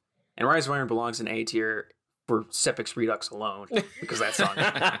stuff, and Rise of Iron belongs in A tier for Sepix Redux alone, because that song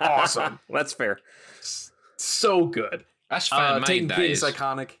is awesome. That's fair. So good. That's fan Taken made. That King is is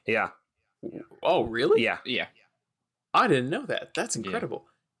iconic. Yeah. Oh, really? Yeah. Yeah. I didn't know that. That's incredible.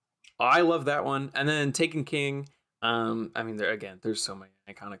 I love that one. And then Taken King. I mean, there's so many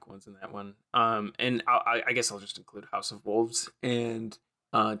iconic ones in that one. And I guess I'll just include House of Wolves and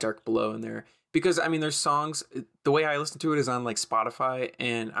Dark Below in there. Because, I mean, there's songs. The way I listen to it is on like Spotify,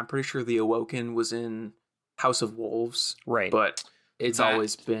 and I'm pretty sure The Awoken was in House of Wolves. Right. But it's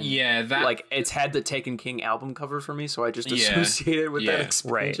always been like it's had the Taken King album cover for me, so I just associate it with that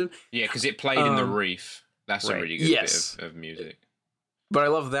expansion. Right. Yeah, because it played in the Reef. That's a really good bit of music. But I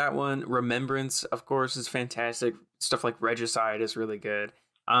love that one. Remembrance, of course, is fantastic. Stuff like Regicide is really good.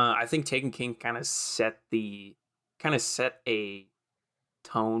 I think Taken King kind of set a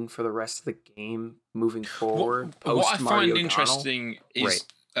tone for the rest of the game moving forward. What I find Mario interesting is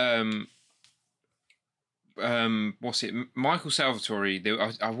what's it? Michael Salvatore.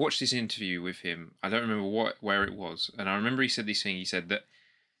 I watched this interview with him. I don't remember where it was, and I remember he said this thing. He said that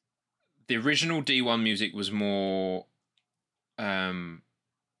the original D1 music was more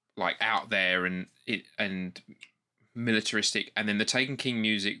like out there and militaristic, and then the Taken King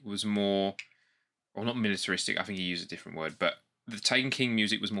music was more, or not militaristic. I think he used a different word, but the Taken King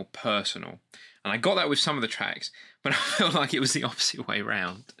music was more personal, and I got that with some of the tracks, but I felt like it was the opposite way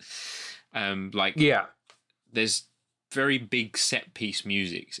around. There's very big set piece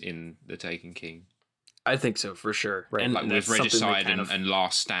musics in the Taken King. I think so, for sure. Right. And like with Regicide and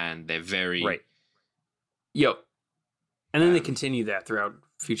Last Stand, they're very... Right. Yep. And then they continue that throughout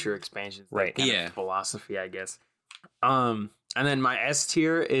future expansions. Right. Kind of philosophy, I guess. And then my S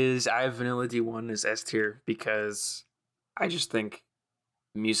tier is, I have Vanilla D1 as S tier because I just think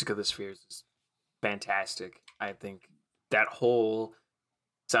Music of the Spheres is fantastic. I think that whole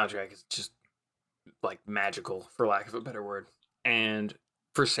soundtrack is just like magical, for lack of a better word. And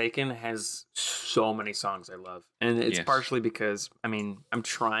Forsaken has so many songs I love, and it's partially because I'm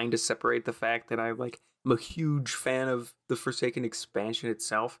trying to separate the fact that I'm a huge fan of the Forsaken expansion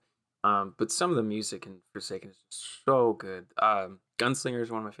itself, but some of the music in Forsaken is so good. Gunslinger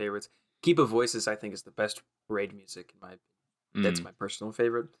is one of my favorites. Keep of Voices, I think, is the best raid music in my opinion. That's my personal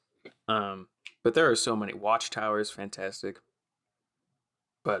favorite. But there are so many. Watchtower is fantastic.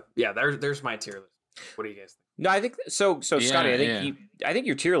 But yeah, there's my tier list. What do you guys think? No, I think so. Scotty, I think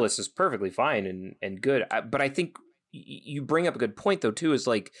your tier list is perfectly fine and good. But I think you bring up a good point though too. Is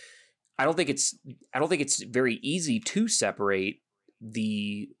like I don't think it's very easy to separate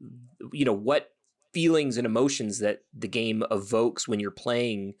the what feelings and emotions that the game evokes when you're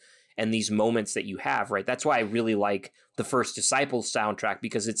playing and these moments that you have. Right. That's why I really like the First Disciples soundtrack,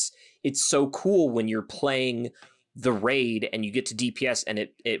 because it's so cool when you're playing the raid and you get to DPS and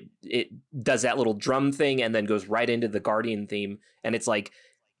it does that little drum thing and then goes right into the Guardian theme, and it's like,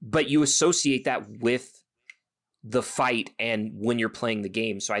 but you associate that with the fight and when you're playing the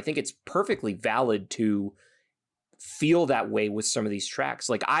game. So I think it's perfectly valid to feel that way with some of these tracks.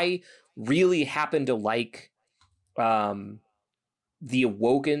 Like I really happen to like The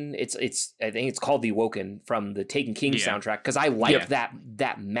Awoken. It's I think it's called The Awoken from the Taken King soundtrack, because I like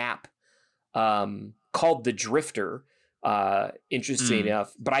that map called The Drifter, interesting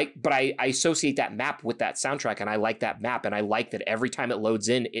enough. But I associate that map with that soundtrack, and I like that map, and I like that every time it loads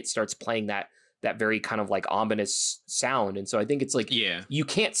in, it starts playing that very kind of like ominous sound. And so I think it's like you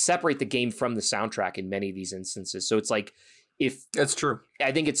can't separate the game from the soundtrack in many of these instances. So it's like, if that's true,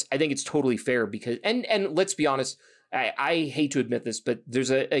 I think it's totally fair, because and let's be honest, I hate to admit this, but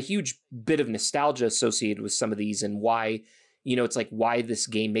there's a huge bit of nostalgia associated with some of these, and why, it's like why this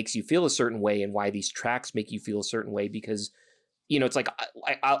game makes you feel a certain way and why these tracks make you feel a certain way, because, it's like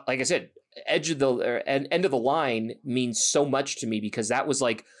I said, End of the Line means so much to me because that was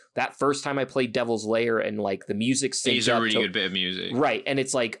like that first time I played Devil's Lair and like the music synced It's a really good bit of music. Right. And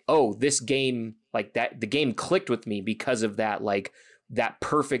it's like, oh, this game, like that, the game clicked with me because of that, like that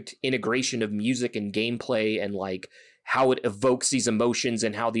perfect integration of music and gameplay and like how it evokes these emotions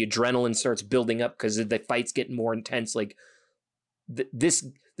and how the adrenaline starts building up because the fights get more intense. Like this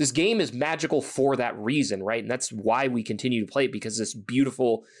game is magical for that reason, right? And that's why we continue to play it, because this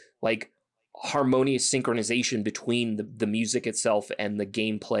beautiful, like harmonious synchronization between the music itself and the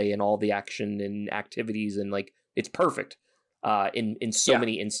gameplay and all the action and activities, and like it's perfect in so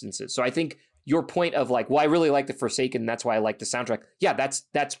many instances. So I think your point of like, well, I really like the Forsaken, that's why I like the soundtrack. Yeah, that's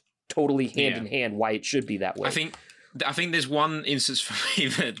totally hand in hand why it should be that way. I think there's one instance for me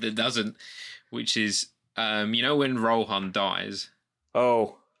that doesn't, which is you know when Rohan dies.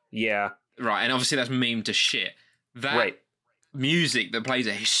 Oh yeah, right, and obviously that's meme to shit. That music that plays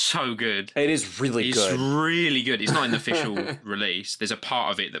it is so good. It is really good. It's really good. It's not in the official release. There's a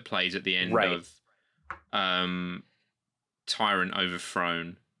part of it that plays at the end of Tyrant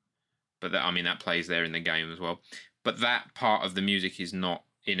Overthrown, but that plays there in the game as well. But that part of the music is not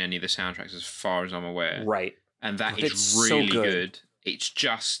in any of the soundtracks as far as I'm aware. Right. And that is really so good. It's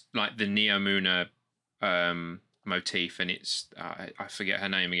just like the Neomuna motif, and it's I forget her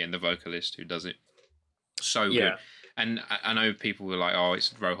name again, the vocalist who does it. So good. And I know people were like, "Oh,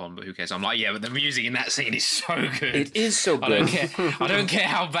 it's Rohan," but who cares? I'm like, "Yeah, but the music in that scene is so good. It is so good. I don't care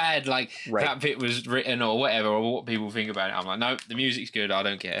how bad that bit was written or whatever, or what people think about it. I'm like, no, the music's good. I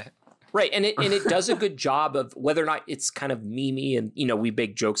don't care." Right, and it does a good job of whether or not it's kind of memey, and we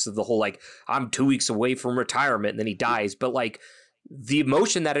make jokes of the whole like I'm 2 weeks away from retirement and then he dies, but like the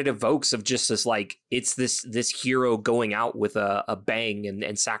emotion that it evokes of just this like it's this hero going out with a bang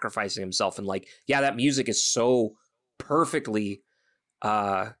and sacrificing himself, and like that music is so perfectly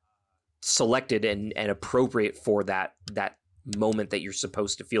selected and appropriate for that moment that you're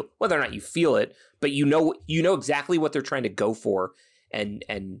supposed to feel, whether or not you feel it, but you know exactly what they're trying to go for, and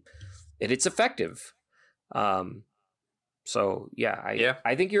it's effective. So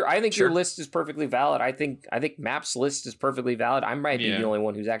I think your list is perfectly valid. I think Map's list is perfectly valid. I might be the only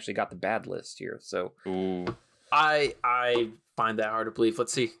one who's actually got the bad list here. So I find that hard to believe.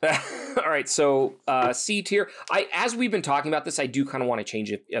 Let's see. All right, so C tier. As we've been talking about this, I do kind of want to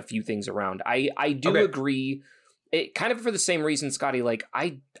change a few things around. I do agree. It kind of for the same reason, Scotty. Like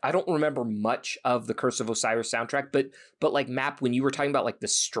I don't remember much of the Curse of Osiris soundtrack, but like Map, when you were talking about like the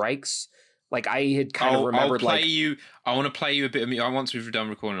strikes, like I had kind of remembered. I want to play you a bit of music. Once we've done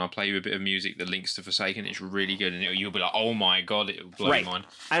recording, I'll play you a bit of music that links to Forsaken. It's really good, and you'll be like, "Oh my god!" It'll blow your mind.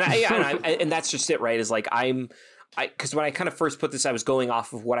 And that's just it, right? Is like because when I kind of first put this, I was going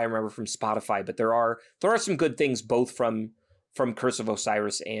off of what I remember from Spotify, but there are some good things both from Curse of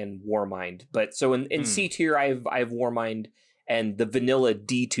Osiris and Warmind. But so in C tier, I have Warmind and the vanilla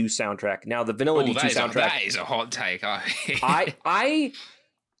D2 soundtrack. Now the vanilla D2 soundtrack that is a hot take.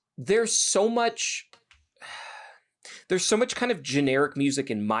 There's so much kind of generic music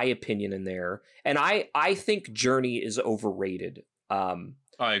in my opinion in there, and I think Journey is overrated.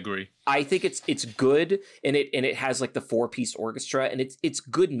 I agree. I think it's good, and it has like the 4-piece orchestra, and it's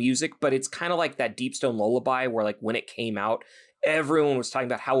good music, but it's kind of like that Deep Stone Lullaby where like when it came out, everyone was talking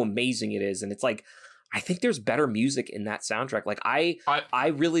about how amazing it is, and it's like I think there's better music in that soundtrack. Like I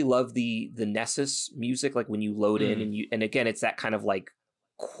really love the Nessus music, like when you load in and again it's that kind of like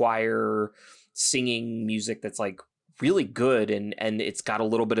choir singing music that's like really good, and it's got a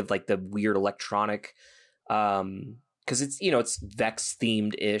little bit of like the weird electronic because it's it's Vex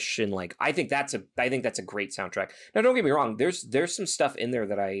themed ish, and like I think that's a great soundtrack. Now don't get me wrong, there's some stuff in there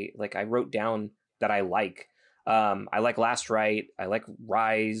that I wrote down that I like. I like Last Rite, I like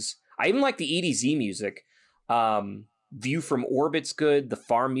Rise, I even like the EDZ music. View from Orbit's good, the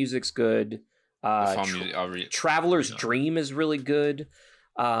farm music's good. Traveler's Dream is really good.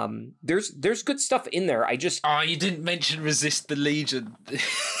 There's good stuff in there. You didn't mention Resist the Legion.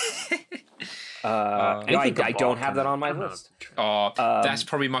 I don't have that on my list. That's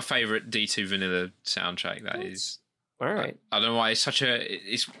probably my favorite D2 vanilla soundtrack. That is all right. I don't know why it's such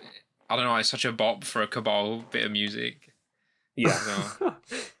a bop for a Cabal bit of music. Yeah.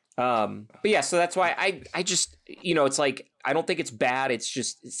 But yeah, so that's why I just it's like I don't think it's bad. It's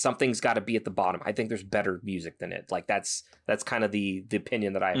just something's got to be at the bottom. I think there's better music than it. Like that's kind of the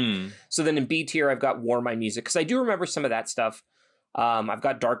opinion that I have. So then in B tier, I've got Warmind music because I do remember some of that stuff. I've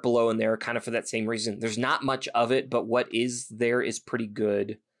got Dark Below in there kind of for that same reason. There's not much of it, but what is there is pretty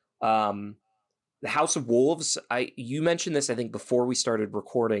good. The House of Wolves, you mentioned this, I think, before we started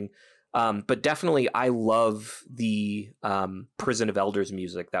recording. But definitely, I love the Prison of Elders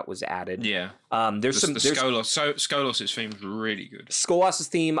music that was added. Yeah. There's some Skolos. So Skolos' theme's really good. Skolos'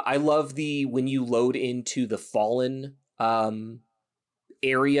 theme. I love when you load into the Fallen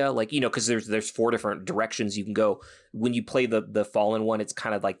area, like, because there's 4 different directions you can go. When you play the Fallen one, it's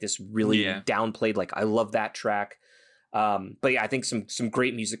kind of like this really downplayed. Like, I love that track. But yeah, I think some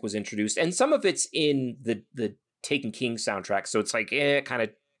great music was introduced, and some of it's in the Taken King soundtrack. So it's like it kind of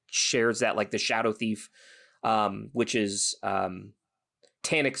shares that, like the Shadow Thief, which is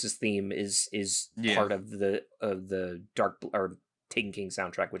Taniex's theme is part of the Dark or Taken King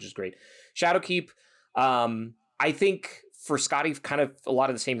soundtrack, which is great. Shadowkeep, I think for Scotty, kind of a lot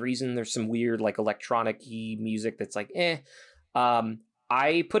of the same reason. There's some weird like electronic-y music that's like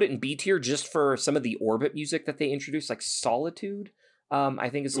I put it in B tier just for some of the Orbit music that they introduced, like Solitude. I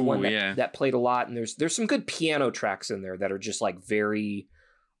think is the one that played a lot, and there's some good piano tracks in there that are just like very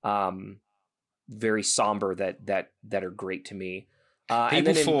very somber that are great to me. I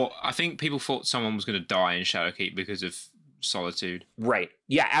think people thought someone was going to die in Shadowkeep because of Solitude. Right.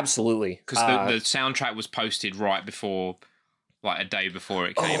 Yeah, absolutely. Because the soundtrack was posted right before, like a day before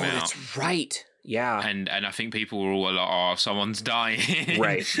it came out. That's right. Yeah. And I think people were all like, "Oh, someone's dying."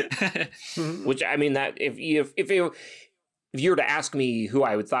 Right. Which, I mean, that if you were to ask me who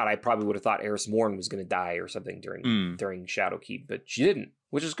I probably would have thought Eris Morn was going to die or something during Shadowkeep, but she didn't,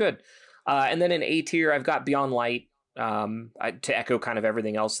 which is good. And then in A tier, I've got Beyond Light. To echo kind of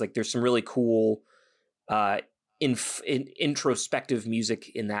everything else, like there's some really cool introspective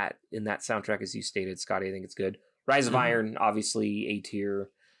music in that soundtrack, as you stated, Scotty. I think it's good. Rise of Iron, obviously A tier.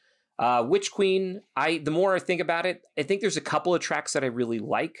 Witch Queen, the more I think about it, I think there's a couple of tracks that I really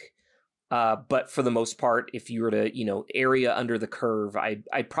like. But for the most part, if you were to, area under the curve,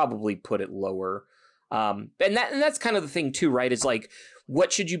 I'd probably put it lower. And that's kind of the thing too, right? Is like,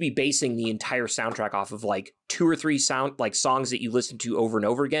 what should you be basing the entire soundtrack off of? Like 2 or 3 songs that you listen to over and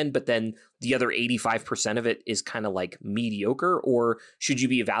over again, but then the other 85% of it is kind of like mediocre, or should you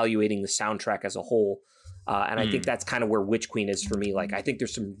be evaluating the soundtrack as a whole? And I think that's kind of where Witch Queen is for me. Like, I think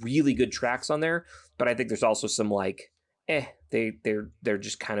there's some really good tracks on there, but I think there's also some like, they're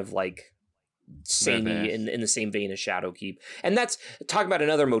just kind of like samey in the same vein as Shadowkeep. And that's talking about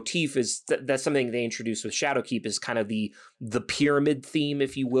another motif is that's something they introduced with Shadowkeep is kind of the pyramid theme,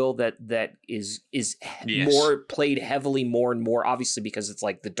 if you will, that is more played heavily more and more, obviously because it's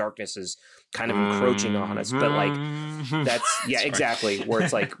like the darkness is kind of encroaching on us, but like that's exactly where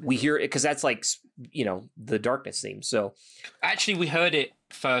it's like we hear it because that's like the darkness theme. So actually we heard it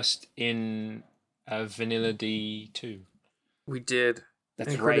first in Vanilla D2. We did.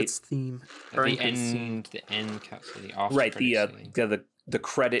 That's right. Its theme. The end cuts, the after right. The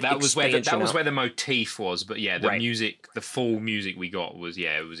credit. That was where the motif was, but yeah, the music, the full music we got was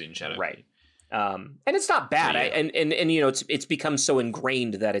it was in Shadow. Right. And it's not bad. And it's become so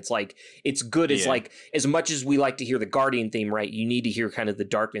ingrained that it's like it's good as like as much as we like to hear the Guardian theme, right? You need to hear kind of the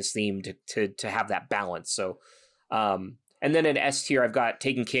darkness theme to have that balance. So, and then in S tier, I've got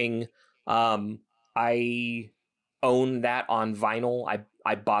Taken King. I own that on vinyl.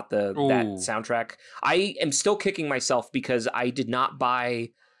 I bought that soundtrack. I am still kicking myself because I did not buy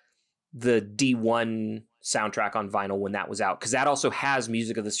the D1 soundtrack on vinyl when that was out, because that also has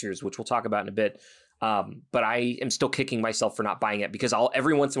Music of the Spheres, which we'll talk about in a bit. But I am still kicking myself for not buying it because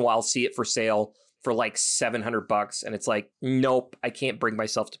every once in a while I'll see it for sale for like $700, and it's like, nope, I can't bring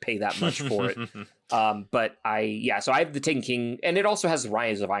myself to pay that much for it. But so I have the Taken King, and it also has the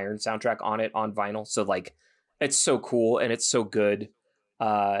Rise of Iron soundtrack on it on vinyl. So like, it's so cool and it's so good.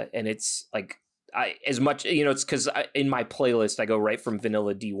 And it's like, it's because in my playlist, I go right from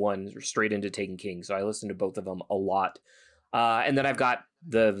Vanilla D1 straight into Taken King. So I listen to both of them a lot. And then I've got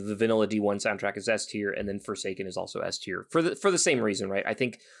the Vanilla D1 soundtrack is S tier, and then Forsaken is also S tier for the same reason, right? I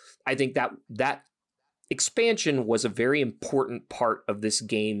think that expansion was a very important part of this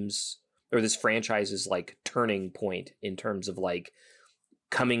franchise's like turning point in terms of like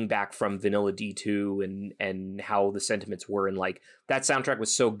coming back from Vanilla D2 and how the sentiments were, and like that soundtrack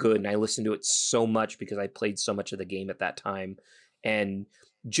was so good, and I listened to it so much because I played so much of the game at that time, and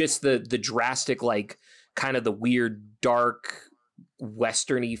just the drastic, like kind of the weird dark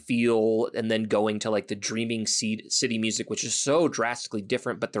westerny feel, and then going to like the dreaming city music, which is so drastically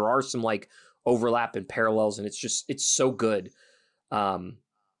different, but there are some like overlap and parallels, and it's so good.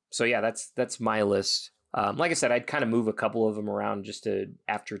 So yeah, that's my list. Like I said, I'd kind of move a couple of them around just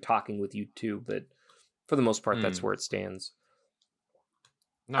after talking with you too, but for the most part, that's where it stands.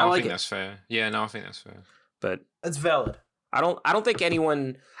 No, I think that's fair. Yeah, no, I think that's fair. But that's valid. I don't think any,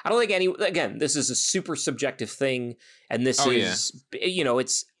 again, this is a super subjective thing, and this is,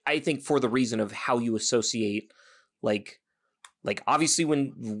 I think for the reason of how you associate, like obviously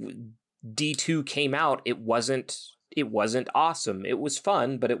when D2 came out, it wasn't awesome. It was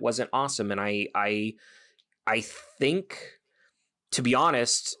fun, but it wasn't awesome. And I think, to be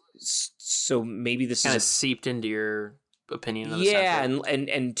honest, so maybe this kind of is seeped into your opinion of the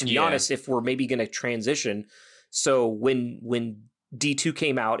soundtrack. And to be honest, if we're maybe going to transition, so when D2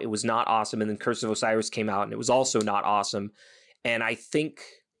 came out, it was not awesome, and then Curse of Osiris came out, and it was also not awesome. And I think,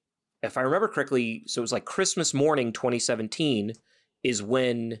 if I remember correctly, so it was like Christmas morning 2017 is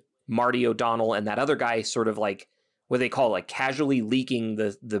when Marty O'Donnell and that other guy sort of like, what they call it, like casually leaking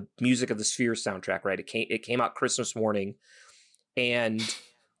the music of the Sphere soundtrack, right? It came out Christmas morning, and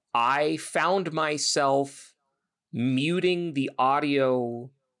I found myself muting the audio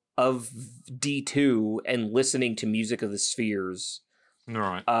of D2 and listening to Music of the Spheres.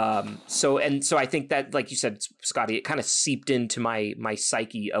 Right. So I think that, like you said, Scotty, it kind of seeped into my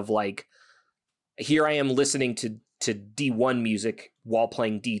psyche of like, here I am listening to D1 music while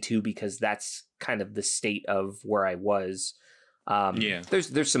playing D2 because that's kind of the state of where I was.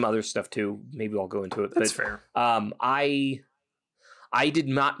 There's some other stuff too. Maybe I'll go into it. That's fair. I did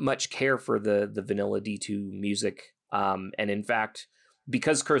not much care for the vanilla D2 music. And in fact,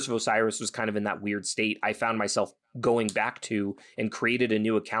 because Curse of Osiris was kind of in that weird state, I found myself going back to and created a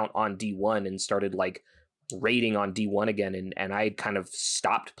new account on D1 and started like raiding on D1 again. And I had kind of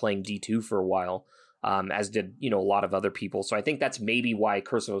stopped playing D2 for a while, as did, a lot of other people. So I think that's maybe why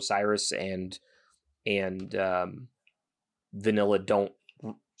Curse of Osiris and vanilla don't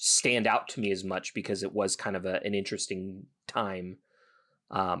stand out to me as much, because it was kind of an interesting time.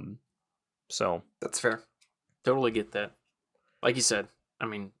 So that's fair. Totally get that. Like you said, I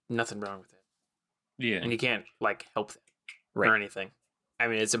mean, nothing wrong with it. Yeah. And you can't like help that or anything. I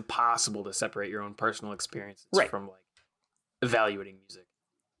mean, it's impossible to separate your own personal experiences from like evaluating music.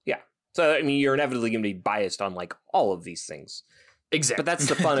 Yeah. So I mean, you're inevitably going to be biased on like all of these things. Exactly. But that's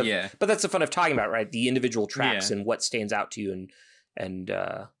the fun of but that's the fun of talking about, right? The individual tracks and what stands out to you and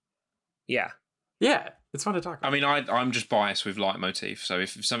Yeah, it's fun to talk about. I mean, I'm just biased with leitmotif. So if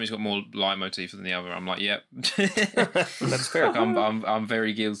somebody's got more leitmotif than the other, I'm like, yep. That's fair. Like I'm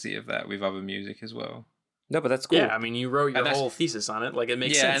very guilty of that with other music as well. No, but that's cool. Yeah, I mean, you wrote your whole thesis on it. Like, it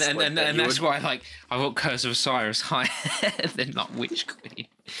makes sense. And that's why, like, I got Curse of Osiris higher than like Witch Queen.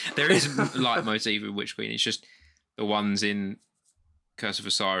 There is leitmotif with Witch Queen. It's just the ones in Curse of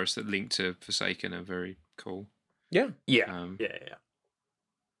Osiris that link to Forsaken are very cool. Yeah. Yeah.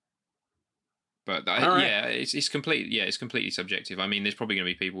 But it's completely it's completely subjective. I mean, there's probably going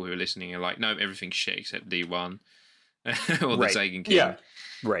to be people who are listening and are like, no, everything's shit except D1 or the Sagan King. Yeah,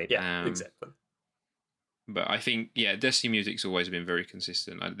 right. Yeah, exactly. But I think Destiny music's always been very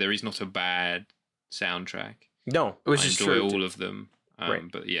consistent. There is not a bad soundtrack. No, which I is enjoy true. all of them.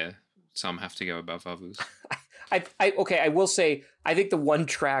 But some have to go above others. I will say, I think the one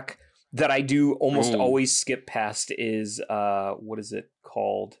track that I do almost always skip past is what is it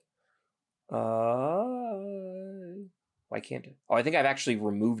called? Why can't it? Oh, I think I've actually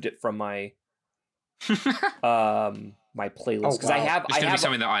removed it from my my playlist because I have. It's gonna be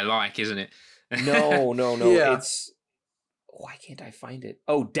something that I like, isn't it? No. Yeah. It's why can't I find it?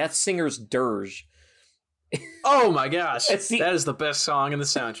 Oh, Death Singer's Dirge. Oh my gosh, That is the best song in the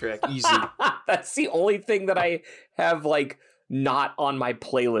soundtrack. Easy. That's the only thing that I have like not on my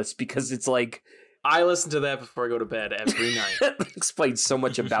playlist because it's like I listen to that before I go to bed every night. That explains so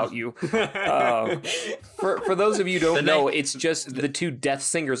much about you. For those of you who don't know, it's just the two Death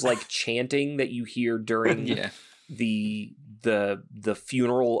Singers like chanting that you hear during the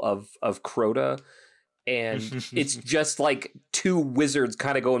funeral of Crota. And it's just like two wizards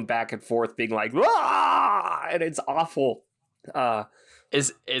kind of going back and forth being like, "Ah!" And it's awful. It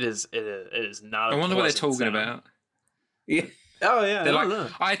is not. I wonder what they're talking about. Yeah. Oh yeah, They're I like, don't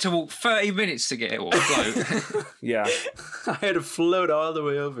know. I had to walk 30 minutes to get it or float. Yeah. I had to float all the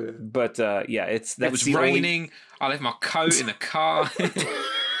way over. But it was raining. I left my coat in the car.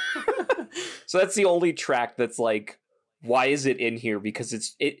 So that's the only track that's like, why is it in here?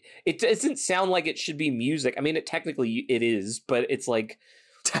 Because it doesn't sound like it should be music. I mean, technically it is, but it's like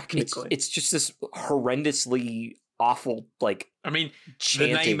Technically, it's just this horrendously awful like. I mean,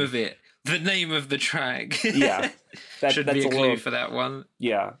 chanting. the name of it, the name of the track. Yeah, should be a clue for that one.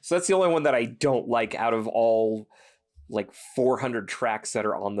 Yeah, so that's the only one that I don't like out of all like 400 tracks that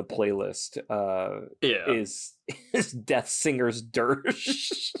are on the playlist. Is Death Singer's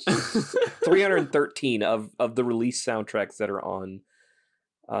Dirge. 313 of the release soundtracks that are on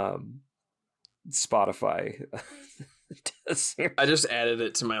Spotify. I just added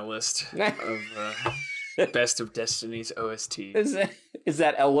it to my list of Best of Destiny's OST. Is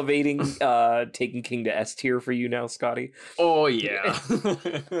that elevating Taken King to S tier for you now, Scotty? Oh yeah.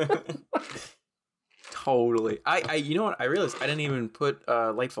 Totally. I you know what? I realized I didn't even put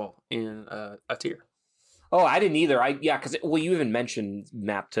Lightfall in a tier. Oh, I didn't either. Because you even mentioned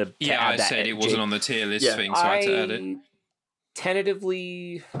Map to Yeah, add I that said it wasn't on the tier list Yeah. thing, so I had to add it.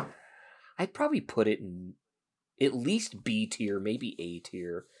 Tentatively, I'd probably put it in at least B tier, maybe A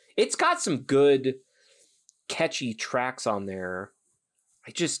tier. It's got some good, catchy tracks on there.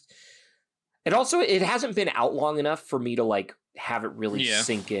 It hasn't been out long enough for me to like have it really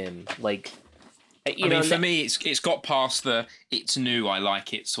sink in. Like, for me, it's got past the "it's new, I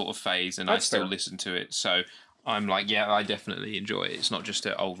like it" sort of phase, and I still listen to it. So I'm like, yeah, I definitely enjoy it. It's not just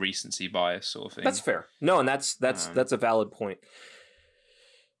an old recency bias sort of thing. That's fair. No, and that's a valid point.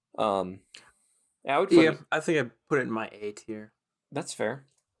 I would put I think I put it in my A tier. That's fair.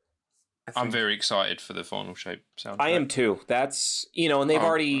 I'm very excited for the Final Shape soundtrack. I am too. That's and they've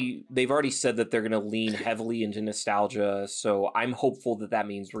already said that they're going to lean heavily into nostalgia. So I'm hopeful that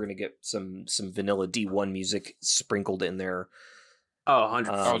means we're going to get some vanilla D1 music sprinkled in there. Oh,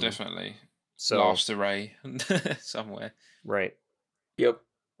 100%. Definitely. So Last Array somewhere. Right. Yep.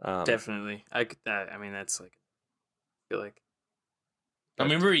 Definitely. I mean, that's like. I feel like. I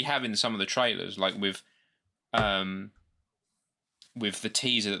mean, we're already having some of the trailers, like with the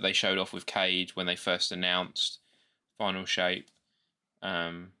teaser that they showed off with Cage when they first announced Final Shape.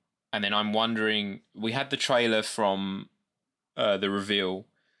 And then I'm wondering, we had the trailer from the reveal,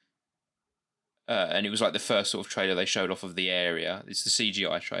 and it was like the first sort of trailer they showed off of the area. It's the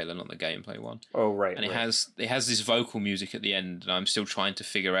CGI trailer, not the gameplay one. Oh, right. And it has this vocal music at the end, and I'm still trying to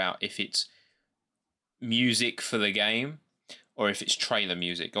figure out if it's music for the game or if it's trailer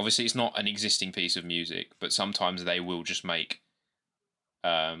music. Obviously, it's not an existing piece of music, but sometimes they will just make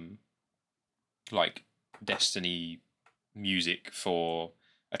like Destiny music for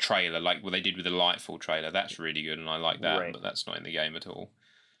a trailer, like what they did with the Lightfall trailer. That's really good, and I like that, but that's not in the game at all.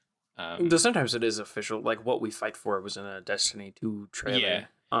 Sometimes it is official, like What We Fight For was in a Destiny 2 trailer. Yeah,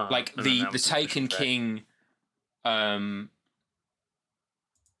 like the Taken King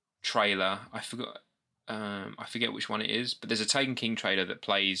trailer. I forget which one it is, but there's a Taken King trailer that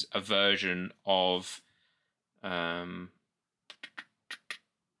plays a version of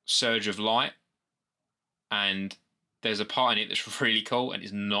Surge of Light, and there's a part in it that's really cool, and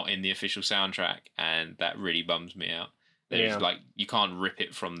it's not in the official soundtrack, and that really bums me out. There's like, you can't rip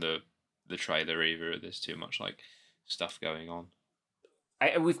it from the trailer either. There's too much like stuff going on.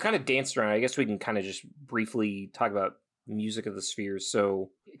 We've kind of danced around. I guess we can kind of just briefly talk about Music of the Spheres.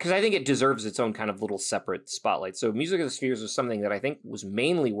 So, because I think it deserves its own kind of little separate spotlight. So Music of the Spheres was something that I think was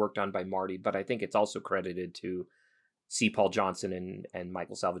mainly worked on by Marty, but I think it's also credited to C. Paul Johnson and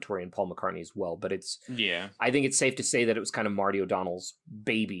Michael Salvatore and Paul McCartney as well. But I think it's safe to say that it was kind of Marty O'Donnell's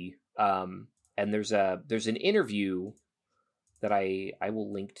baby. And there's an interview that I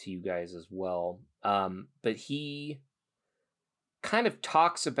will link to you guys as well. But he kind of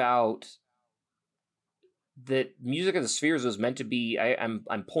talks about that Music of the Spheres was meant to be. I'm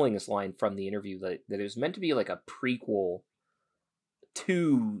pulling this line from the interview that it was meant to be like a prequel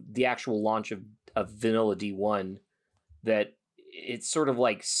to the actual launch of Vanilla D1. That it sort of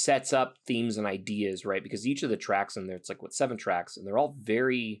like sets up themes and ideas, right? Because each of the tracks in there, it's like 7 tracks, and they're all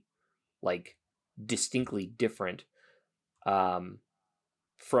very like distinctly different from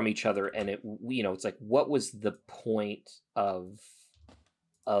each other. And it's like, what was the point of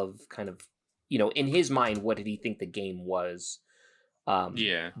kind of, in his mind, what did he think the game was? But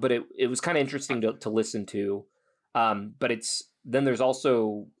it was kind of interesting to listen to. But it's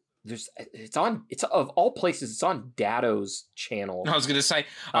of all places, it's on Datto's channel. I was going to say,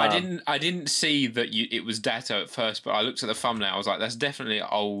 I didn't see that it was Datto at first, but I looked at the thumbnail. I was like, that's definitely an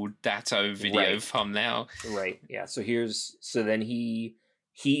old Datto video thumbnail. Right. Yeah. So then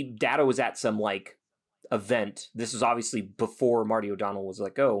Datto was at some like event. This was obviously before Marty O'Donnell was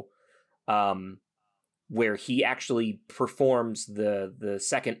let go, where he actually performs the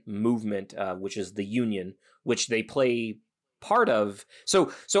second movement, which is the Union, which they play part of.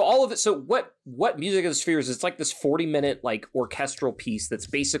 So all of it. So what Music of the Spheres is, it's like this 40-minute like orchestral piece that's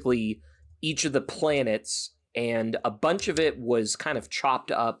basically each of the planets, and a bunch of it was kind of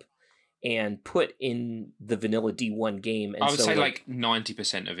chopped up and put in the vanilla D1 game. And I would say like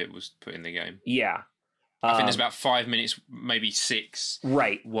 90% of it was put in the game. Yeah. I think there's about 5 minutes, maybe 6.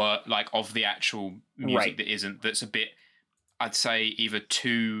 Right. Were like of the actual music that's a bit, I'd say either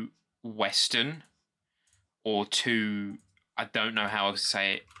too Western or too, I don't know how to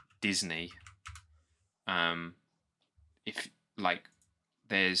say it, Disney. If like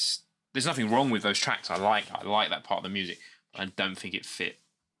there's nothing wrong with those tracks. I like that part of the music, I don't think it fit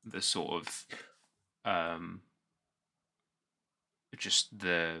the sort of just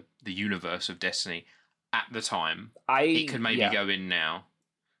the universe of Destiny at the time. It could maybe go in now,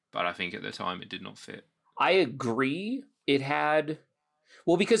 but I think at the time it did not fit. I agree. It had,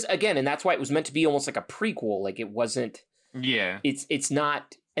 well, because again, and that's why it was meant to be almost like a prequel. Like it wasn't. Yeah. It's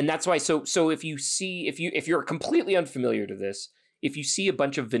not, and that's why. So if you see, if you're completely unfamiliar to this, if you see a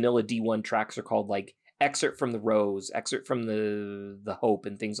bunch of vanilla D1 tracks are called like Excerpt from the Rose, Excerpt from the Hope,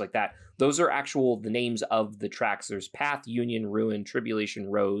 and things like that. Those are the names of the tracks. There's Path, Union, Ruin,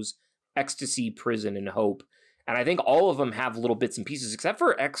 Tribulation, Rose, Ecstasy, Prison, and Hope. And I think all of them have little bits and pieces, except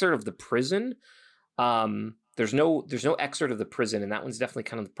for Excerpt of the Prison. There's no Excerpt of the Prison, and that one's definitely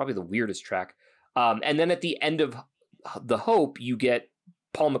kind of probably the weirdest track. And then at the end of the Hope, you get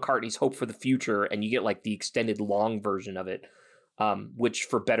Paul McCartney's Hope for the Future, and you get like the extended long version of it. Which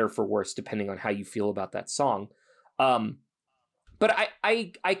for better, for worse, depending on how you feel about that song. But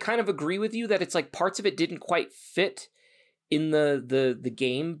I kind of agree with you that it's like parts of it didn't quite fit in the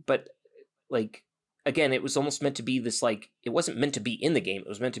game, but like, again, it was almost meant to be this, like, it wasn't meant to be in the game. It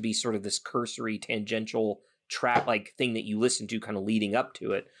was meant to be sort of this cursory, tangential track like thing that you listen to kind of leading up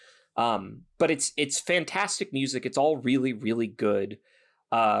to it. But it's fantastic music. It's all really, really good.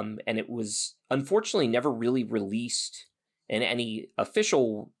 And it was unfortunately never really released in any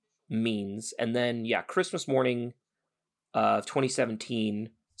official means. And then, Christmas morning of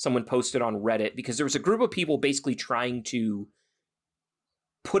 2017, someone posted on Reddit, because there was a group of people basically trying to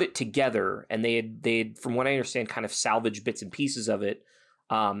put it together, and they had, from what I understand, kind of salvaged bits and pieces of it.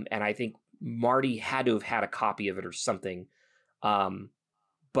 And I think Marty had to have had a copy of it or something.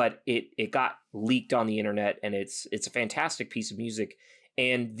 But it got leaked on the internet, and it's a fantastic piece of music.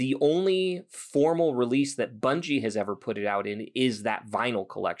 And the only formal release that Bungie has ever put it out in is that vinyl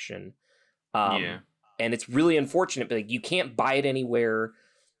collection. And it's really unfortunate, but like, you can't buy it anywhere.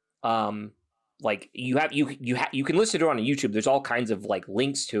 Like you can listen to it on YouTube. There's all kinds of like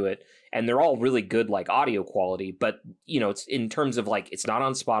links to it, and they're all really good, like audio quality. But it's in terms of like, it's not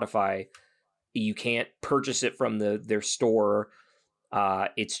on Spotify. You can't purchase it from their store.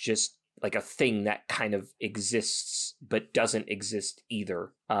 It's just like a thing that kind of exists but doesn't exist either.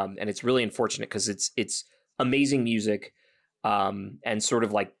 And it's really unfortunate because it's amazing music, and sort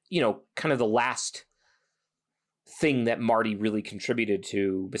of like, kind of the last thing that Marty really contributed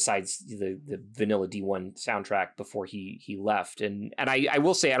to besides the Vanilla D1 soundtrack before he left. And I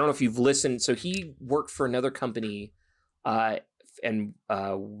will say, I don't know if you've listened. So he worked for another company and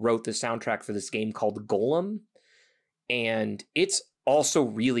wrote the soundtrack for this game called Golem. And it's also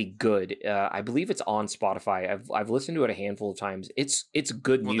really good. I believe it's on Spotify. I've listened to it a handful of times. It's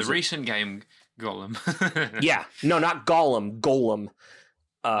good music. The recent game Golem. Yeah, no, not Gollum. Golem.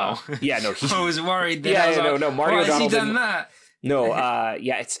 Yeah, no. I was worried. No. Mario why has he Donald done that? No,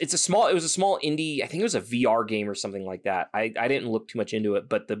 it was a small indie. I think it was a VR game or something like that. I didn't look too much into it,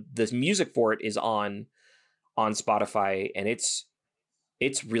 but the music for it is on Spotify, and it's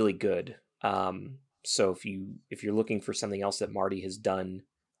really good. So if you're looking for something else that Marty has done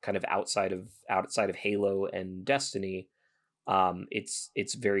kind of outside of Halo and Destiny,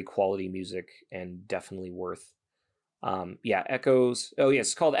 it's very quality music and definitely worth. Echoes. Oh yes,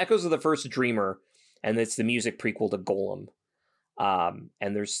 it's called Echoes of the First Dreamer, and it's the music prequel to Golem.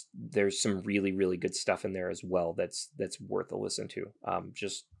 And there's some really, really good stuff in there as well that's worth a listen to.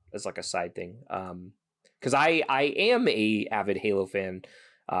 Just as like a side thing. Because I am a avid Halo fan.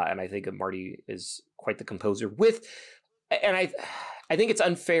 And I think Marty is quite the composer and I think it's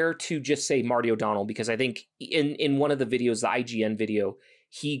unfair to just say Marty O'Donnell, because I think in one of the videos, the IGN video,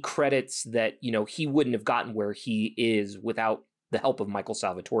 he credits that, he wouldn't have gotten where he is without the help of Michael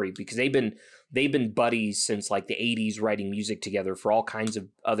Salvatore, because they've been buddies since like the 80s, writing music together for all kinds of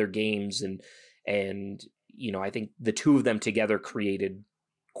other games. And I think the two of them together created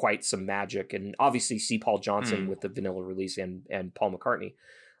quite some magic, and obviously C. Paul Johnson with the vanilla release and Paul McCartney.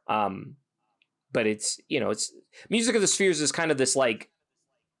 But it's Music of the Spheres is kind of this like,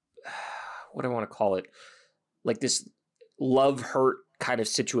 what do I want to call it? Like this love hurt kind of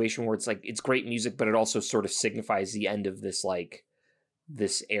situation where it's like, it's great music, but it also sort of signifies the end of this, like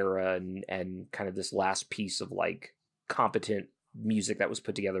this era and kind of this last piece of like competent music that was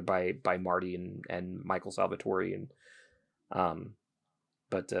put together by Marty and Michael Salvatore. And,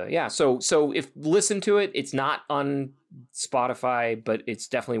 so if listen to it, it's not on Spotify, but it's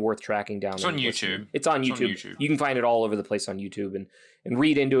definitely worth tracking down. It's on YouTube. It's on YouTube. You can find it all over the place on YouTube, and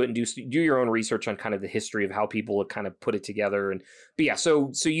read into it and do your own research on kind of the history of how people have kind of put it together.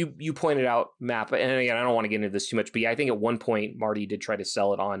 So you pointed out Map, and again, I don't want to get into this too much, but I think at one point Marty did try to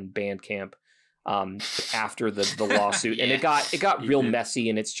sell it on Bandcamp, after the lawsuit, and it got real messy,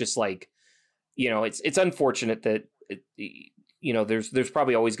 and it's just like, it's unfortunate that there's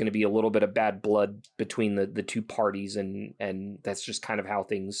probably always going to be a little bit of bad blood between the two parties, and that's just kind of how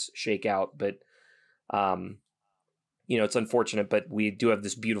things shake out. But it's unfortunate, but we do have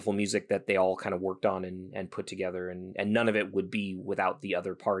this beautiful music that they all kind of worked on and put together, and none of it would be without the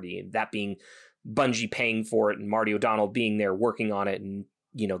other party, and that being Bungie paying for it, and Marty O'Donnell being there working on it, and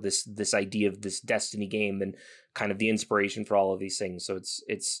this idea of this Destiny game, and kind of the inspiration for all of these things. So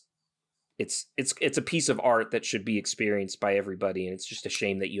it's a piece of art that should be experienced by everybody, and it's just a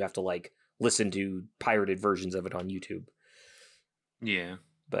shame that you have to like listen to pirated versions of it on YouTube. Yeah.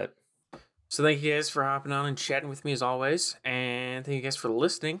 But so thank you guys for hopping on and chatting with me as always, and thank you guys for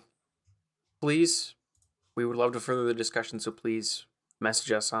listening. Please, we would love to further the discussion, so please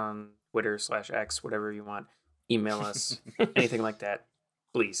message us on Twitter/X, whatever you want. Email us, anything like that,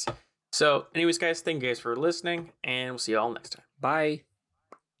 please. So anyways, guys, thank you guys for listening, and we'll see you all next time. Bye.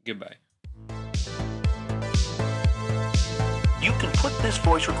 Goodbye. You can put this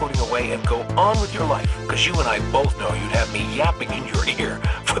voice recording away and go on with your life, because you and I both know you'd have me yapping in your ear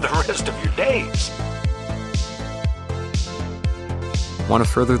for the rest of your days. Want to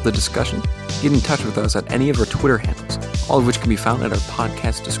further the discussion? Get in touch with us at any of our Twitter handles, all of which can be found in our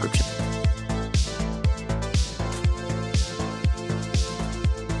podcast description.